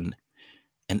go in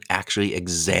and actually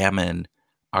examine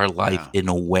our life in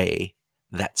a way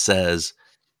that says,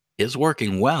 is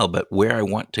working well, but where I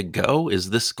want to go,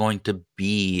 is this going to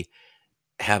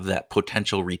have that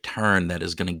potential return that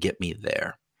is going to get me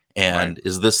there? And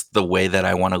is this the way that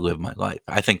I want to live my life?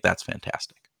 I think that's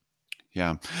fantastic.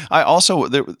 Yeah. I also,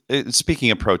 speaking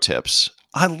of pro tips,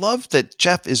 I love that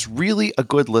Jeff is really a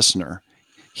good listener.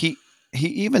 He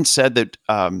even said that,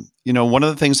 one of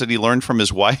the things that he learned from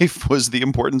his wife was the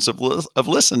importance of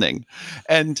listening.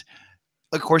 And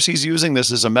of course, he's using this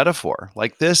as a metaphor.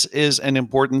 Like, this is an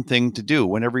important thing to do.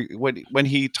 When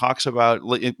he talks about,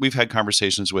 we've had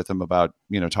conversations with him about,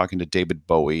 talking to David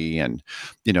Bowie and,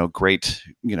 great,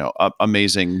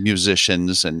 amazing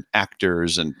musicians and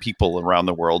actors and people around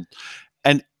the world.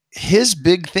 And his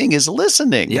big thing is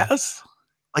listening. Yes.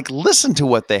 Like, listen to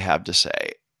what they have to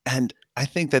say. And I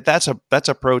think that's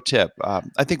a pro tip.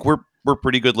 I think we're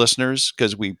pretty good listeners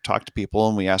because we talk to people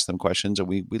and we ask them questions and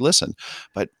we listen.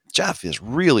 But Jeff is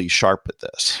really sharp at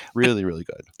this. Really, really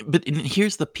good. But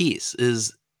here's the piece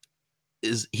is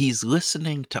he's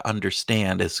listening to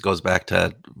understand. This goes back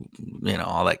to,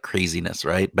 all that craziness,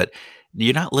 right? But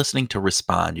you're not listening to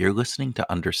respond. You're listening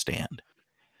to understand.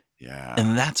 Yeah.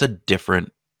 And that's a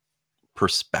different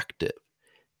perspective.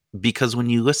 Because when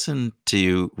you listen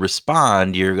to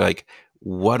respond, you're like,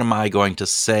 what am I going to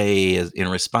say in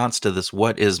response to this?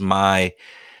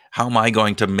 How am I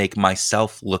going to make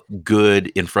myself look good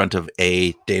in front of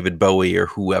David Bowie or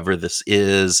whoever this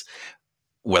is,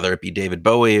 whether it be David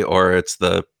Bowie or it's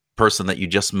the person that you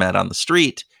just met on the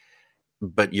street?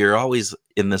 But you're always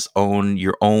in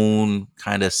your own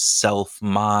kind of self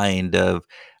mind of,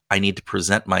 I need to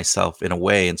present myself in a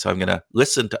way. And so I'm going to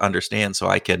listen to understand so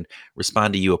I can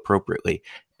respond to you appropriately.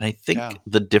 And I think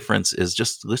the difference is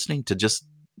just listening to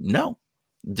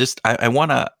I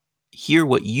want to hear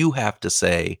what you have to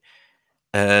say,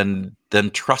 and then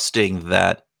trusting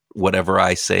that whatever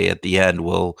I say at the end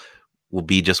will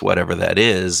be just whatever that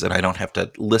is. And I don't have to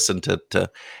listen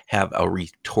to have a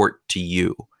retort to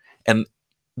you. And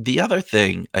the other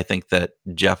thing I think that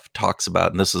Jeff talks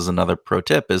about, and this is another pro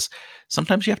tip, is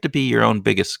sometimes you have to be your own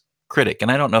biggest critic.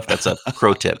 And I don't know if that's a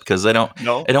pro tip, because I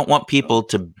don't want people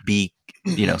to be,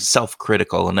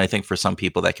 self-critical. And I think for some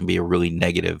people that can be a really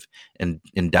negative and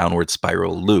downward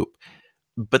spiral loop.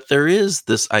 But there is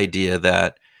this idea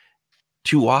that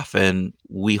too often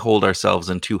we hold ourselves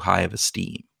in too high of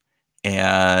esteem,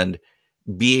 and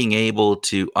being able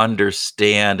to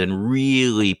understand and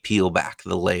really peel back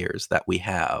the layers that we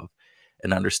have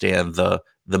and understand the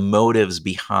motives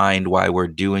behind why we're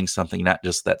doing something, not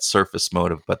just that surface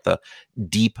motive, but the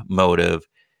deep motive.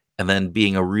 And then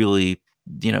being a really,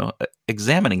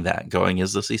 examining that, going,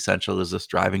 is this essential? Is this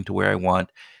driving to where I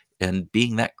want? And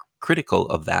being that critical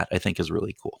of that, I think, is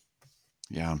really cool.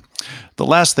 Yeah. The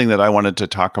last thing that I wanted to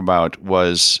talk about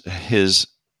was his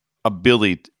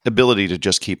ability to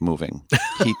just keep moving.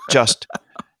 He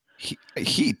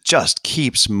just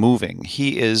keeps moving.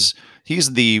 He's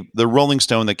the Rolling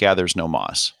Stone that gathers no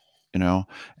moss,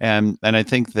 and I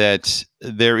think that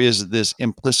there is this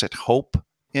implicit hope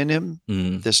in him,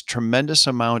 this tremendous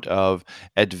amount of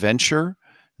adventure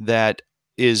that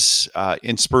is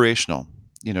inspirational.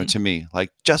 to me,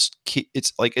 like just keep,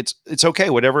 it's like, it's okay.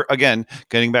 Whatever, again,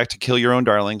 getting back to kill your own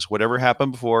darlings, whatever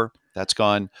happened before, that's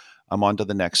gone. I'm on to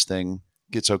the next thing.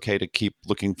 It's okay to keep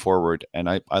looking forward. And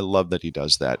I love that he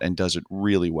does that and does it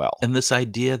really well. And this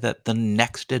idea that the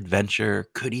next adventure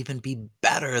could even be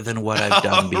better than what I've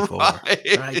done before.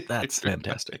 Right? That's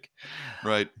fantastic.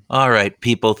 Right. All right,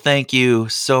 people. Thank you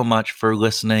so much for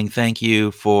listening. Thank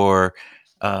you for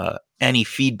any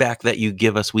feedback that you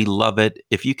give us. We love it.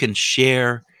 If you can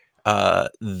share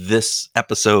this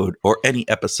episode or any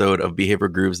episode of Behavior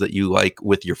Grooves that you like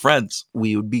with your friends,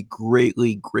 we would be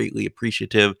greatly, greatly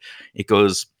appreciative. It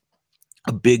goes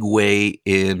a big way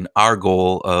in our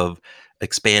goal of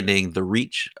expanding the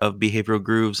reach of Behavioral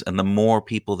Grooves, and the more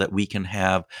people that we can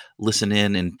have listen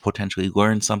in and potentially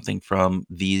learn something from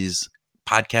these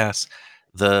podcasts,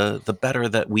 the better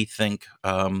that we think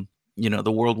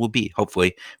the world will be.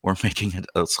 Hopefully we're making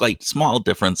a slight small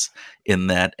difference in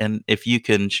that. And if you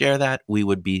can share that, we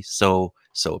would be so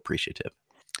appreciative.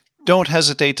 Don't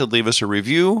hesitate to leave us a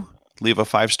review, leave a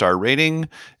 5-star rating.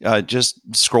 Just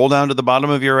scroll down to the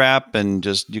bottom of your app and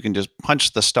you can just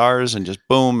punch the stars and just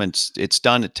boom, it's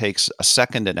done. It takes a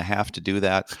second and a half to do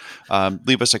that.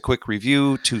 Leave us a quick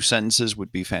review. 2 sentences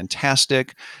would be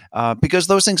fantastic, because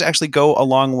those things actually go a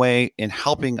long way in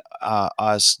helping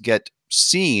us get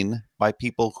seen by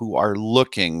people who are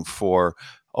looking for,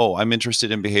 I'm interested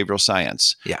in behavioral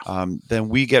science. Yeah. Then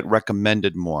we get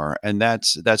recommended more, and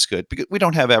that's good, because we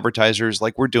don't have advertisers.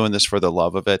 Like, we're doing this for the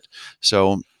love of it.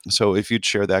 So if you'd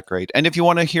share that, great. And if you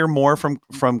want to hear more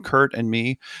from Kurt and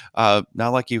me, not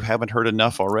like you haven't heard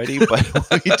enough already,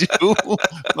 but we do.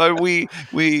 But we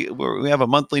have a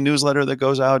monthly newsletter that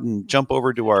goes out, and jump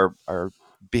over to our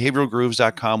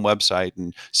behavioralgrooves.com website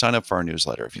and sign up for our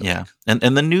newsletter if you like.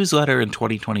 And the newsletter in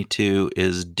 2022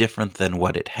 is different than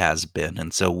what it has been.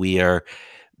 And so we are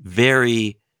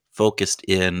very focused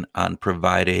in on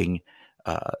providing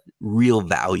real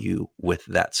value with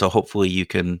that. So hopefully you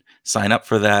can sign up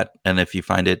for that. And if you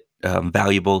find it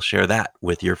valuable, share that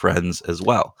with your friends as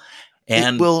well.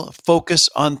 And it will focus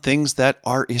on things that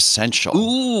are essential.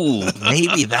 Ooh,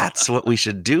 maybe that's what we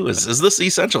should do. Is this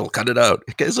essential? Cut it out.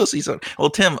 Is this essential?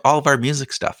 Well, Tim, all of our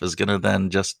music stuff is going to then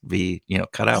just be,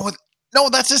 cut out. No,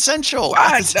 that's essential.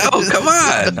 What? No, come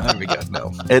on.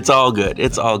 No, it's all good.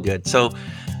 It's all good. So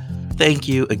thank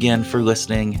you again for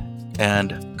listening,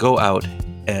 and go out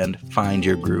and find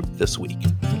your groove this week.